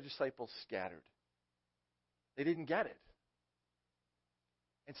the other disciples scattered. They didn't get it.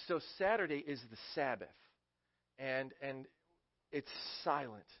 And so Saturday is the Sabbath. And it's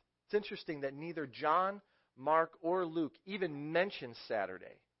silent. It's interesting that neither John, Mark, or Luke even mention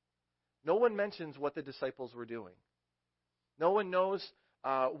Saturday. No one mentions what the disciples were doing. No one knows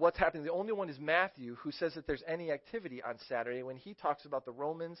what's happening. The only one is Matthew, who says that there's any activity on Saturday when he talks about the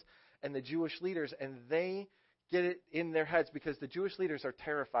Romans and the Jewish leaders, and they get it in their heads because the Jewish leaders are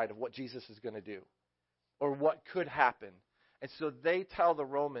terrified of what Jesus is going to do or what could happen. And so they tell the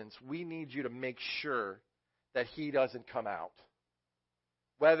Romans, we need you to make sure that he doesn't come out.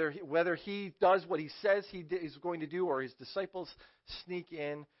 Whether he does what he says he is going to do or his disciples sneak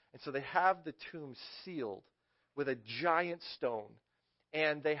in. And so they have the tomb sealed with a giant stone.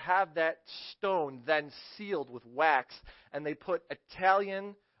 And they have that stone then sealed with wax. And they put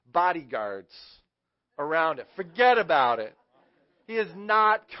Italian bodyguards around it. Forget about it. He is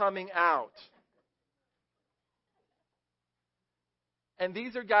not coming out. And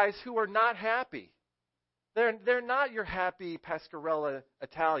these are guys who are not happy. They're not your happy Pasquarella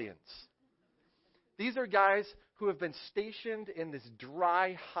Italians. These are guys who have been stationed in this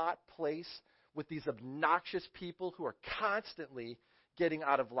dry, hot place with these obnoxious people who are constantly getting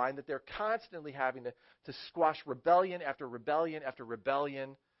out of line, that they're constantly having to squash rebellion after rebellion after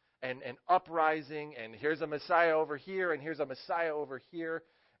rebellion and uprising, and here's a Messiah over here, and here's a Messiah over here.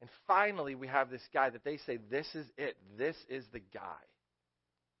 And finally, we have this guy that they say, this is it. This is the guy.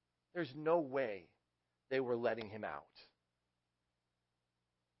 There's no way they were letting him out.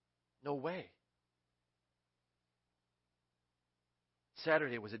 No way.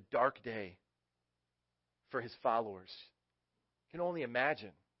 Saturday was a dark day for his followers. You can only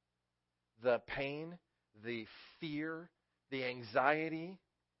imagine the pain, the fear, the anxiety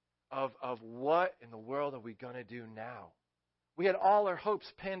of what in the world are we going to do now? We had all our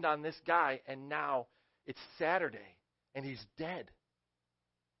hopes pinned on this guy, and now it's Saturday, and he's dead.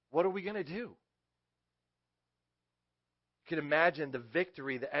 What are we going to do? You can imagine the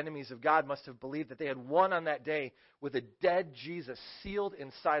victory the enemies of God must have believed that they had won on that day with a dead Jesus sealed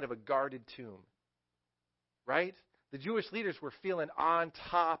inside of a guarded tomb. Right? The Jewish leaders were feeling on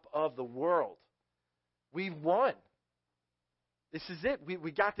top of the world. We've won. This is it.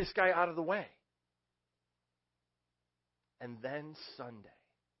 We got this guy out of the way. And then Sunday.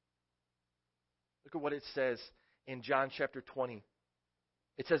 Look at what it says in John chapter 20.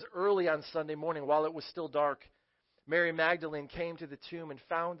 It says, early on Sunday morning, while it was still dark, Mary Magdalene came to the tomb and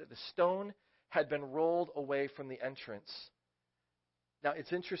found that the stone had been rolled away from the entrance. Now,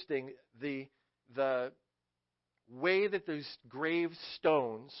 it's interesting, the way that those grave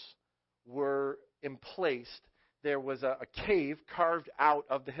stones were emplaced, there was a cave carved out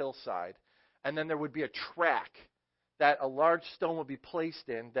of the hillside, and then there would be a track that a large stone would be placed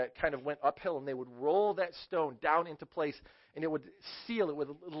in that kind of went uphill, and they would roll that stone down into place, and it would seal, it would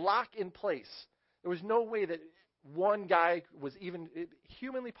lock in place. There was no way that one guy was even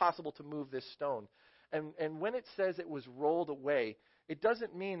humanly possible to move this stone. And when it says it was rolled away, it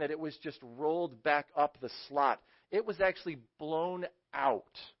doesn't mean that it was just rolled back up the slot. It was actually blown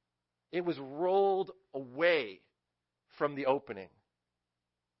out. It was rolled away from the opening.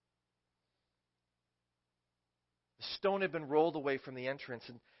 The stone had been rolled away from the entrance.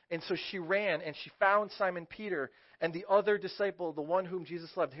 And so she ran and she found Simon Peter and the other disciple, the one whom Jesus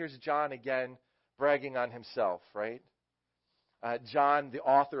loved. Here's John again, bragging on himself, right? John, the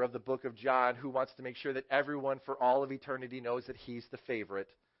author of the book of John, who wants to make sure that everyone for all of eternity knows that he's the favorite.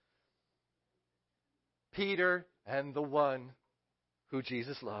 Peter and the one who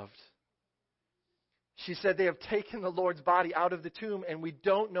Jesus loved. She said, they have taken the Lord's body out of the tomb, and we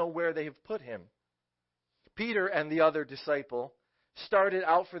don't know where they have put him. Peter and the other disciple started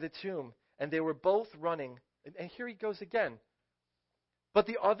out for the tomb, and they were both running. And here he goes again. But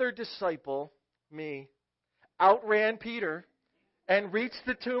the other disciple, me, outran Peter and reached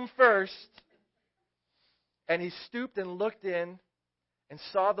the tomb first. And he stooped and looked in and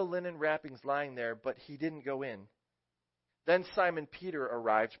saw the linen wrappings lying there, but he didn't go in. Then Simon Peter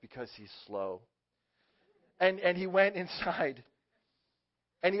arrived because he's slow. And he went inside.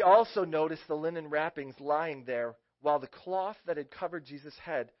 And he also noticed the linen wrappings lying there, while the cloth that had covered Jesus'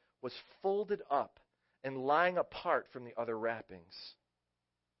 head was folded up and lying apart from the other wrappings.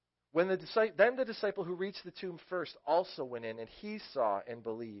 Then the disciple who reached the tomb first also went in, and he saw and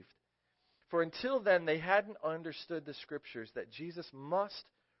believed. For until then they hadn't understood the Scriptures that Jesus must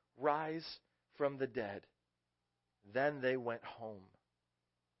rise from the dead. Then they went home.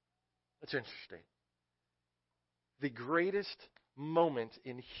 That's interesting. The greatest moment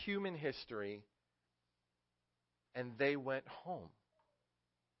in human history, and they went home.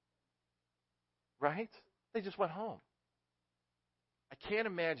 Right? They just went home. I can't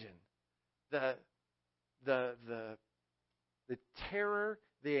imagine the terror,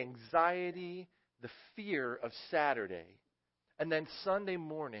 the anxiety, the fear of Saturday. And then Sunday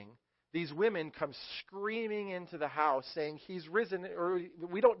morning, these women come screaming into the house saying, he's risen, or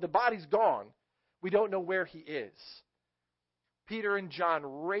the body's gone. We don't know where he is. Peter and John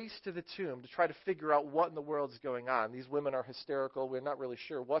race to the tomb to try to figure out what in the world is going on. These women are hysterical. We're not really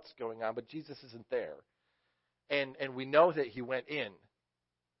sure what's going on, but Jesus isn't there. And we know that he went in.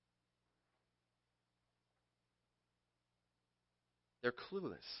 They're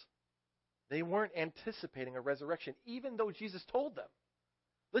clueless. They weren't anticipating a resurrection, even though Jesus told them,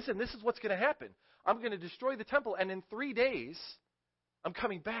 listen, this is what's going to happen. I'm going to destroy the temple, and in 3 days, I'm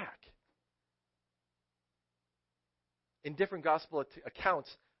coming back. In different gospel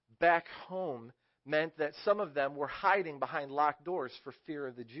accounts, back home meant that some of them were hiding behind locked doors for fear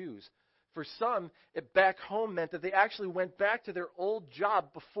of the Jews. For some, back home meant that they actually went back to their old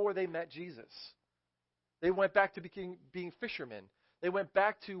job before they met Jesus. They went back to being fishermen. They went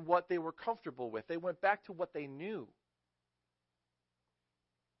back to what they were comfortable with. They went back to what they knew.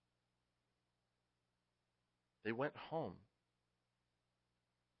 They went home.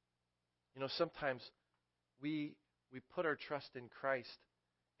 You know, sometimes we put our trust in Christ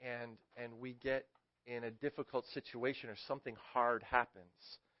and we get in a difficult situation or something hard happens.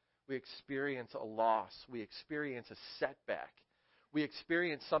 We experience a loss. We experience a setback. We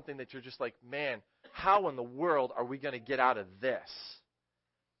experience something that you're just like, man, how in the world are we going to get out of this?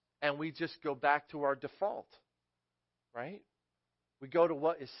 And we just go back to our default, right? We go to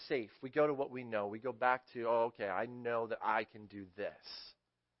what is safe. We go to what we know. We go back to, oh, okay, I know that I can do this.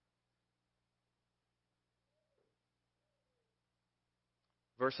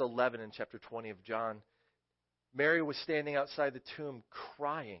 Verse 11 in chapter 20 of John, Mary was standing outside the tomb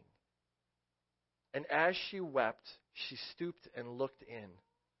crying. And as she wept, she stooped and looked in.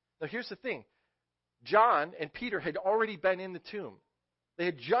 Now here's the thing. John and Peter had already been in the tomb. They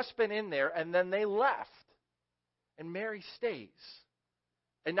had just been in there, and then they left. And Mary stays.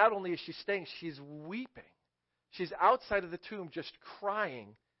 And not only is she staying, she's weeping. She's outside of the tomb just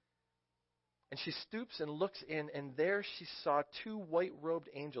crying. And she stoops and looks in, and there she saw 2 white-robed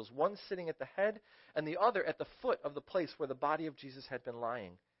angels, one sitting at the head and the other at the foot of the place where the body of Jesus had been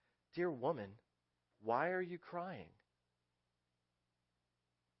lying. Dear woman, why are you crying?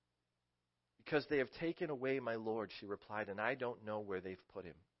 Because they have taken away my Lord, she replied, and I don't know where they've put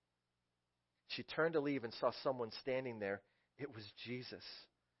him. She turned to leave and saw someone standing there. It was Jesus,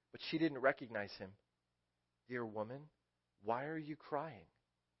 but she didn't recognize him. Dear woman, why are you crying?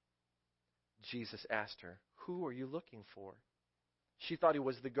 Jesus asked her, who are you looking for? She thought he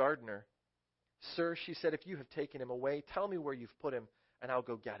was the gardener. Sir, she said, if you have taken him away, tell me where you've put him, and I'll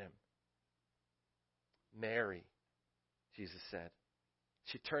go get him. Mary, Jesus said.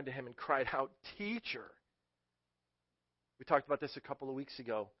 She turned to him and cried out, Teacher. We talked about this a couple of weeks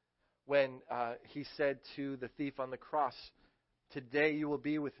ago when he said to the thief on the cross, today you will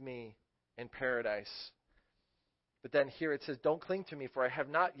be with me in paradise. But then here it says, don't cling to me, for I have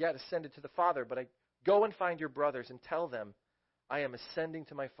not yet ascended to the Father, but I go and find your brothers and tell them, I am ascending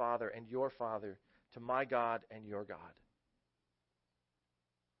to my Father and your Father, to my God and your God.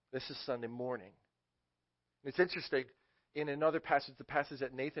 This is Sunday morning. It's interesting, in another passage, the passage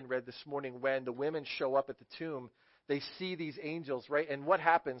that Nathan read this morning, when the women show up at the tomb, they see these angels, right? And what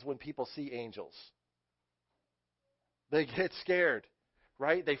happens when people see angels? They get scared,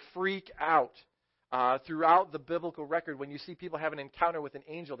 right? They freak out. Throughout the biblical record, when you see people have an encounter with an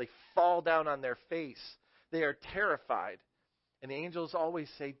angel, they fall down on their face. They are terrified. And the angels always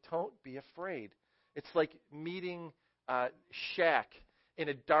say, don't be afraid. It's like meeting Shaq in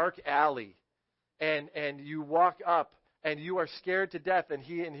a dark alley. And you walk up, and you are scared to death, and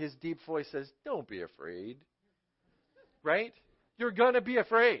he, in his deep voice, says, don't be afraid. Right? You're going to be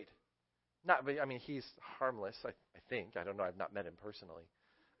afraid. He's harmless, I think. I don't know. I've not met him personally.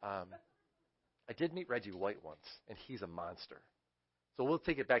 I did meet Reggie White once, and he's a monster. So we'll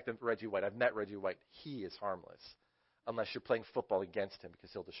take it back to Reggie White. I've met Reggie White. He is harmless, unless you're playing football against him,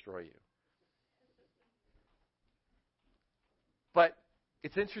 because he'll destroy you. But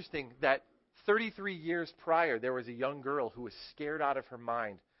it's interesting that 33 years prior, there was a young girl who was scared out of her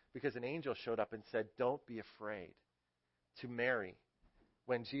mind because an angel showed up and said, don't be afraid, to Mary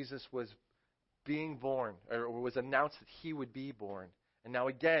when Jesus was being born, or was announced that he would be born. And now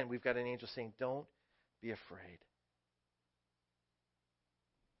again, we've got an angel saying, don't be afraid.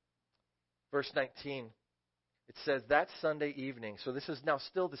 Verse 19, it says, that Sunday evening, so this is now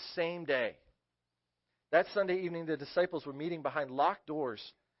still the same day. That Sunday evening, the disciples were meeting behind locked doors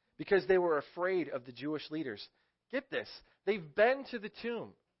because they were afraid of the Jewish leaders. Get this, they've been to the tomb.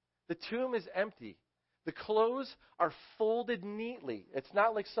 The tomb is empty. The clothes are folded neatly. It's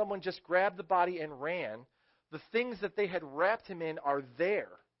not like someone just grabbed the body and ran. The things that they had wrapped him in are there.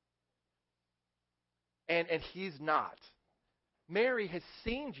 And he's not. Mary has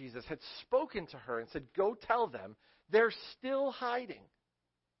seen Jesus, had spoken to her and said, go tell them. They're still hiding.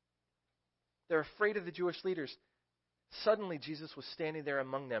 They're afraid of the Jewish leaders. Suddenly, Jesus was standing there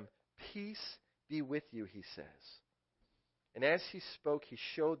among them. Peace be with you, he says. And as he spoke, he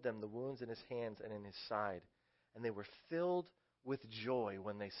showed them the wounds in his hands and in his side. And they were filled with joy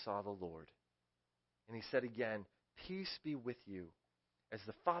when they saw the Lord. And he said again, peace be with you. As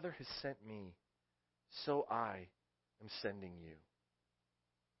the Father has sent me, so I am sending you.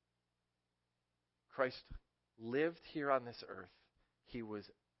 Christ lived here on this earth. He was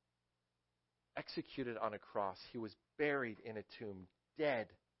executed on a cross. He was buried in a tomb, dead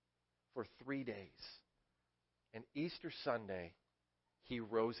for 3 days. And Easter Sunday, he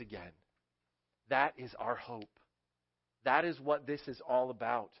rose again. That is our hope. That is what this is all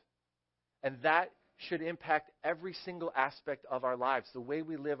about. And that should impact every single aspect of our lives, the way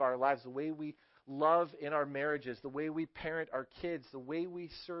we live our lives, the way we love in our marriages, the way we parent our kids, the way we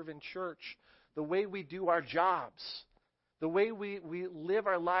serve in church, the way we do our jobs, the way we live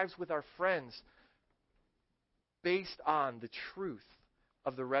our lives with our friends, based on the truth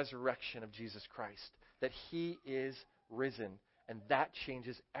of the resurrection of Jesus Christ, that he is risen, and that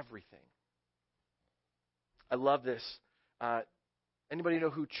changes everything. I love this. Anybody know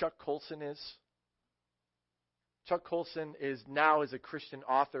who Chuck Colson is? Chuck Colson is now as a Christian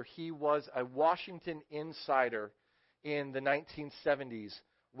author. He was a Washington insider in the 1970s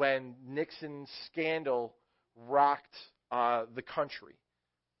when Nixon's scandal rocked the country.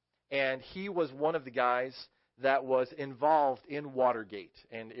 And he was one of the guys that was involved in Watergate.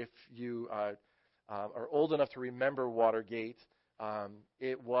 And if you are old enough to remember Watergate,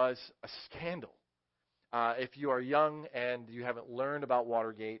 it was a scandal. If you are young and you haven't learned about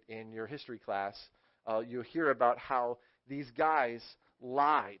Watergate in your history class, you'll hear about how these guys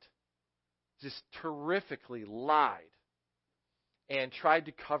lied, just terrifically lied, and tried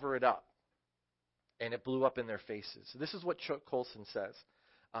to cover it up. And it blew up in their faces. So this is what Chuck Colson says.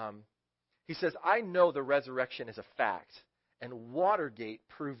 He says, I know the resurrection is a fact, and Watergate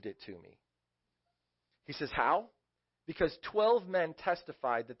proved it to me. He says, how? Because 12 men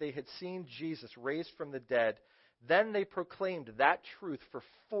testified that they had seen Jesus raised from the dead. Then they proclaimed that truth for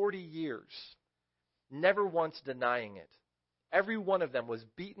 40 years, never once denying it. Every one of them was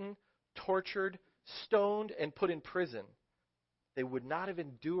beaten, tortured, stoned, and put in prison. They would not have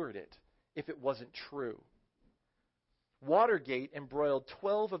endured it if it wasn't true. Watergate embroiled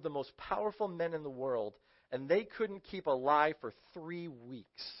 12 of the most powerful men in the world, and they couldn't keep alive for 3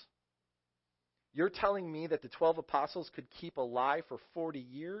 weeks. You're telling me that the 12 apostles could keep alive for 40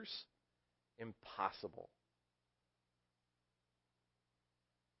 years? Impossible.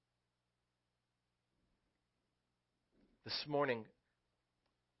 This morning,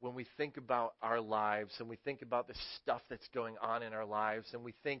 when we think about our lives and we think about the stuff that's going on in our lives and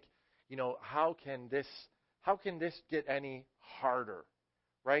we think, how can this get any harder,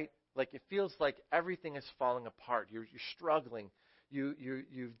 right? Like it feels like everything is falling apart. You're struggling.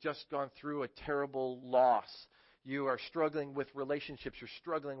 You've just gone through a terrible loss. You are struggling with relationships. You're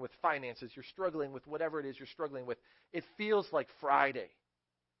struggling with finances. You're struggling with whatever it is you're struggling with. It feels like Friday.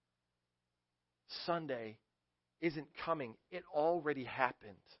 Sunday isn't coming. It already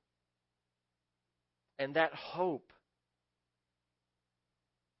happened. And that hope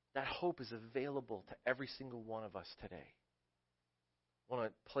is available to every single one of us today. I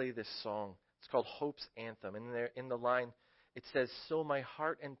want to play this song. It's called Hope's Anthem. And there in the line, it says, "So my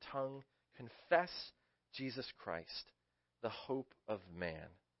heart and tongue confess Jesus Christ, the hope of man."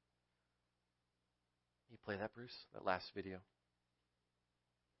 Can you play that, Bruce? That last video.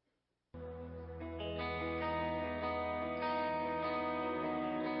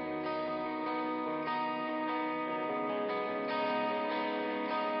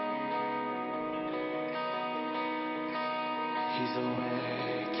 He's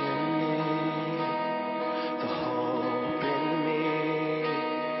awakening the hope in me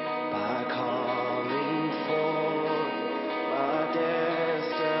by calling forth my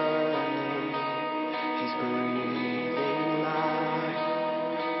destiny. He's breathing life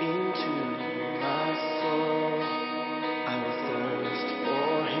into my soul. I will thirst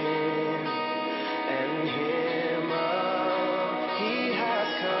for Him and Him alone. He has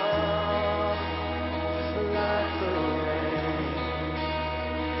come like the rain.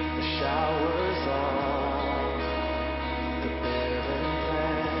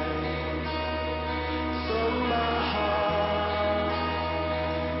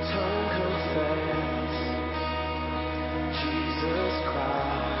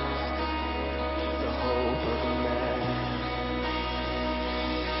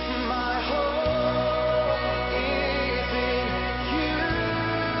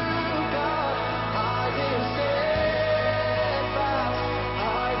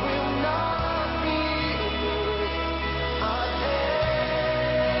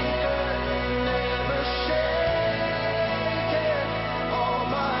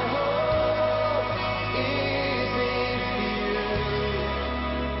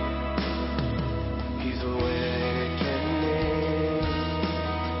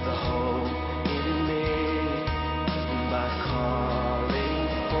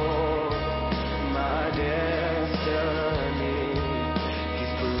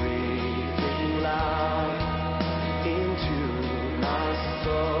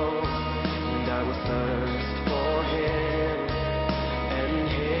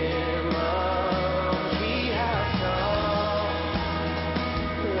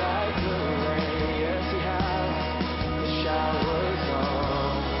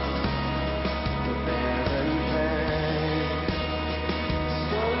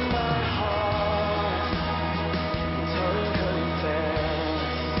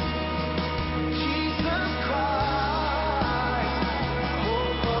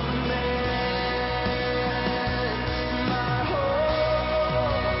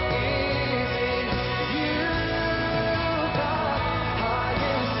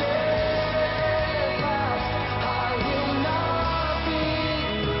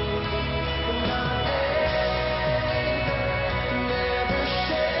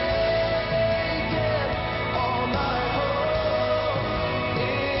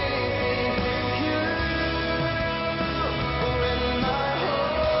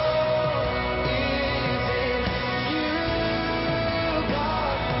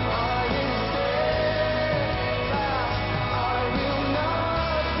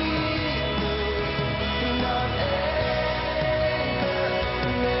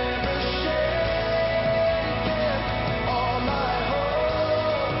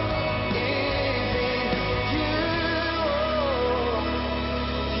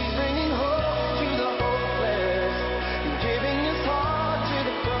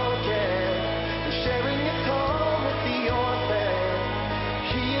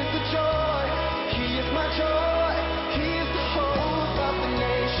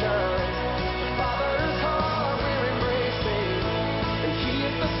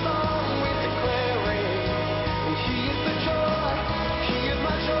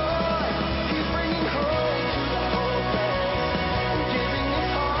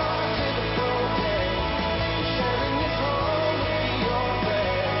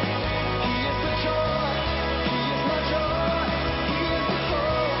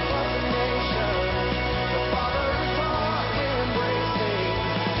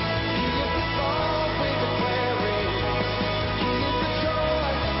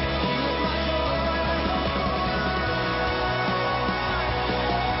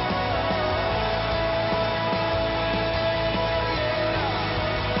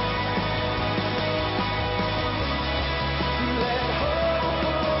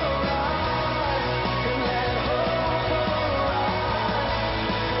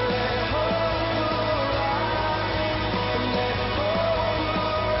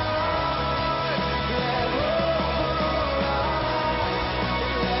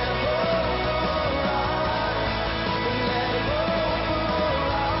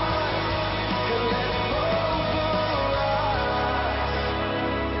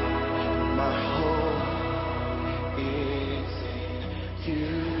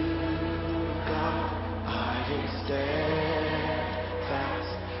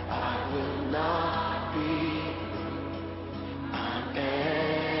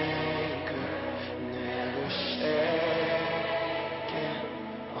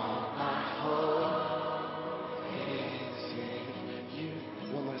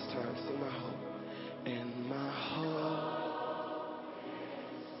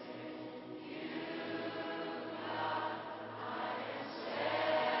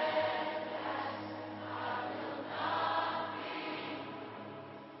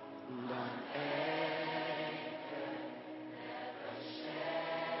 and I'm anchored, never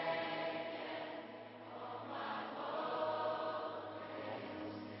shaken. All my hope is in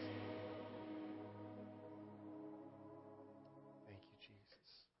you. Thank you, Jesus.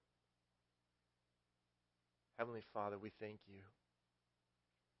 Heavenly Father, we thank you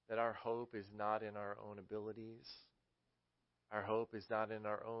that our hope is not in our own abilities. Our hope is not in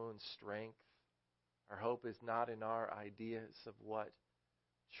our own strength. Our hope is not in our ideas of what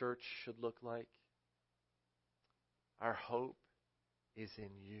church should look like. Our hope is in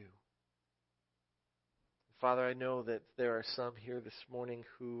you. Father, I know that there are some here this morning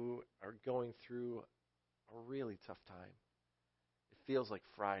who are going through a really tough time. It feels like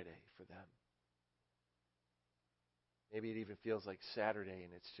Friday for them. Maybe it even feels like Saturday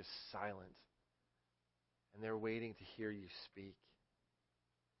and it's just silent. And they're waiting to hear you speak.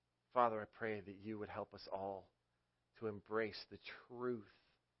 Father, I pray that you would help us all to embrace the truth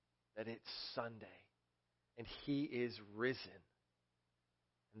that it's Sunday and He is risen.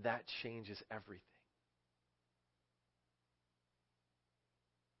 And that changes everything.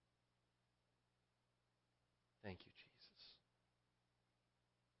 Thank you, Jesus.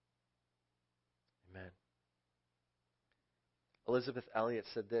 Amen. Elizabeth Elliot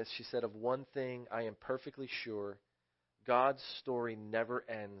said this. She said, "Of one thing I am perfectly sure, God's story never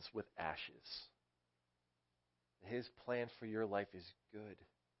ends with ashes. His plan for your life is good.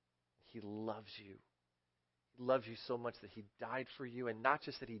 He loves you. He loves you so much that He died for you. And not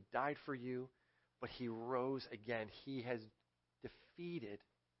just that He died for you, but He rose again. He has defeated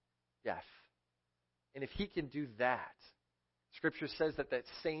death. And if He can do that, Scripture says that that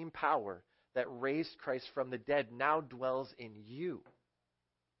same power that raised Christ from the dead now dwells in you.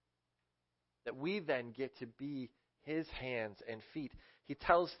 That we then get to be His hands and feet. He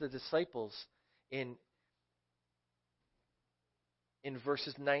tells the disciples in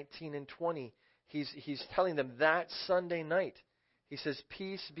verses 19 and 20, he's telling them that Sunday night, He says,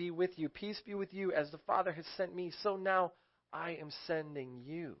 "Peace be with you. Peace be with you. As the Father has sent me, so now I am sending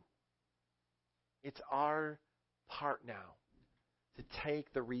you." It's our part now to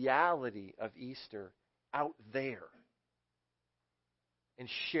take the reality of Easter out there and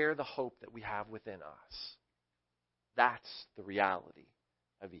share the hope that we have within us. That's the reality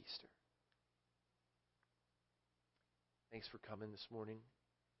of Easter. Thanks for coming this morning.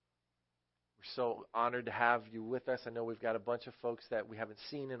 We're so honored to have you with us. I know we've got a bunch of folks that we haven't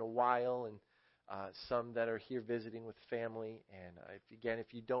seen in a while, and some that are here visiting with family. And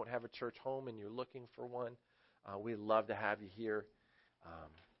if you don't have a church home and you're looking for one, we'd love to have you here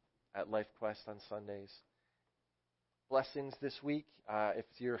at Life Quest on Sundays. Blessings this week. If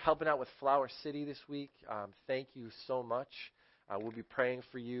you're helping out with Flower City this week, thank you so much. We'll be praying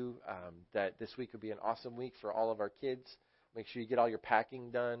for you that this week will be an awesome week for all of our kids. Make sure you get all your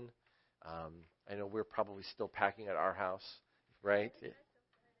packing done. I know we're probably still packing at our house, right?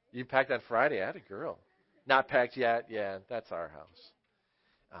 You packed on Friday. I had a girl. Not packed yet. Yeah, that's our house.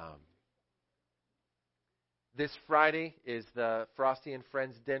 This Friday is the Frosty and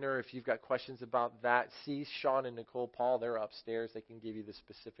Friends dinner. If you've got questions about that, see Sean and Nicole Paul. They're upstairs. They can give you the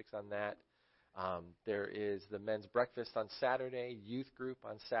specifics on that. There is the men's breakfast on Saturday, youth group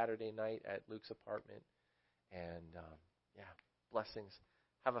on Saturday night at Luke's apartment. And, blessings.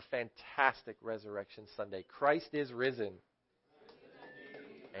 Have a fantastic Resurrection Sunday. Christ is risen.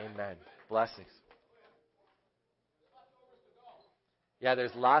 Amen. Blessings. Yeah,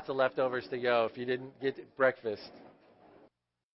 there's lots of leftovers to go if you didn't get breakfast.